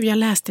så här, gud jag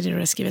läste det du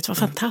har skrivit, var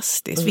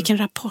fantastiskt. Vilken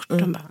rapport.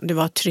 De bara, det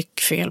var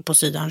tryckfel på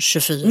sidan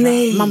 24.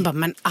 Nej. Man bara,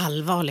 men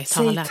allvarligt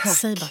talat,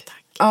 säg bara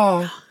tack.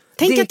 Ja,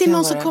 tänk att det är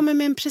någon som kommer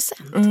med en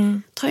present.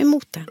 Ta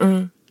emot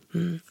den.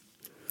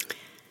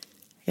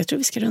 Jag tror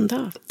vi ska runda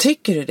av.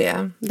 Tycker du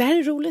det? Det här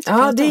är roligt att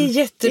prata om. Det är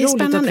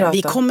jätteroligt att prata om.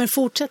 Vi kommer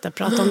fortsätta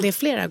prata om det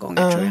flera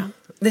gånger tror jag.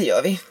 Det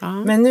gör vi.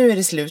 Men nu är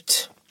det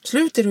slut.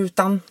 Slut i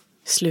rutan.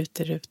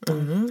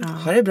 Ja.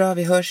 Ha det bra,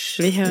 vi hörs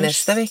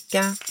nästa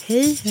vecka.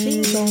 Hej.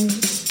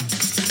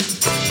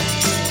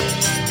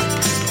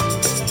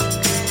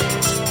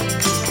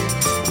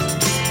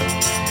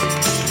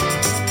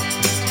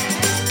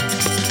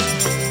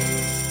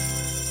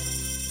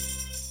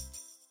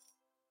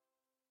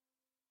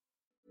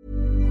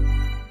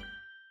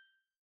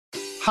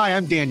 Hi,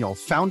 I'm Daniel,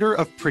 founder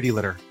of Pretty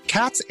Litter.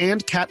 Cats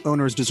and cat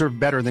owners deserve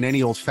better than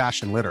any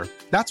old-fashioned litter.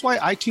 That's why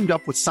I teamed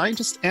up with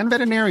scientists and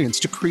veterinarians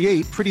to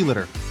create Pretty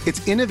Litter.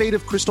 Its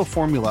innovative crystal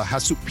formula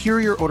has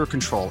superior odor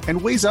control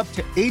and weighs up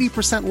to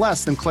 80%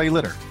 less than clay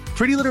litter.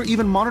 Pretty Litter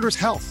even monitors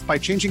health by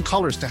changing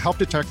colors to help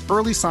detect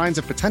early signs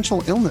of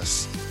potential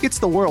illness. It's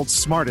the world's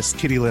smartest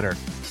kitty litter.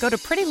 Go to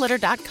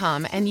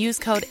prettylitter.com and use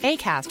code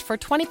ACAST for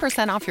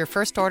 20% off your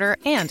first order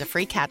and a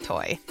free cat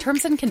toy.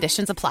 Terms and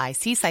conditions apply.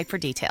 See site for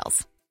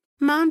details.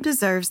 Mom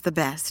deserves the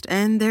best,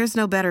 and there's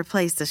no better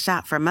place to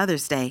shop for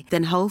Mother's Day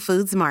than Whole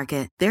Foods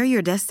Market. They're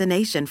your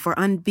destination for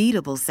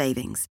unbeatable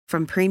savings,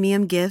 from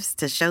premium gifts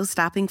to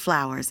show-stopping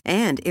flowers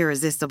and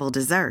irresistible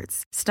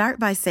desserts. Start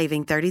by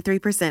saving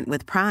 33%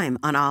 with Prime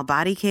on all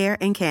body care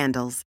and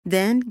candles.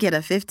 Then get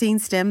a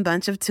 15-stem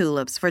bunch of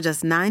tulips for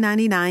just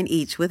 $9.99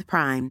 each with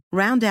Prime.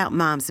 Round out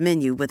Mom's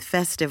menu with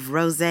festive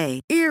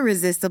rosé,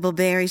 irresistible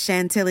berry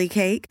chantilly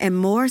cake, and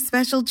more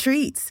special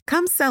treats.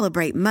 Come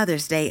celebrate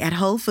Mother's Day at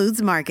Whole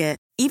Foods Market.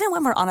 Even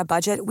when we're on a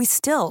budget, we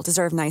still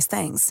deserve nice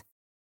things.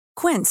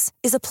 Quince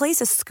is a place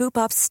to scoop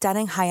up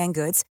stunning high-end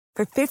goods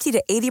for 50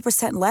 to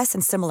 80% less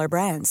than similar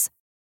brands.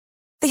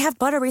 They have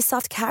buttery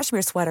soft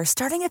cashmere sweaters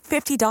starting at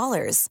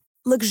 $50,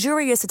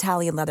 luxurious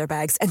Italian leather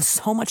bags, and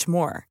so much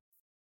more.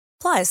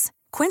 Plus,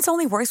 Quince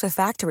only works with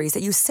factories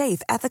that use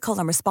safe, ethical,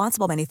 and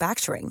responsible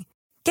manufacturing.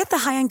 Get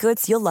the high-end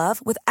goods you'll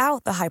love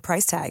without the high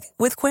price tag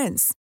with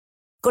Quince.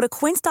 Go to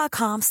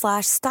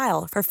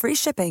quince.com/style for free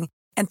shipping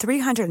and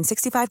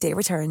 365-day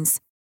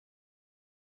returns.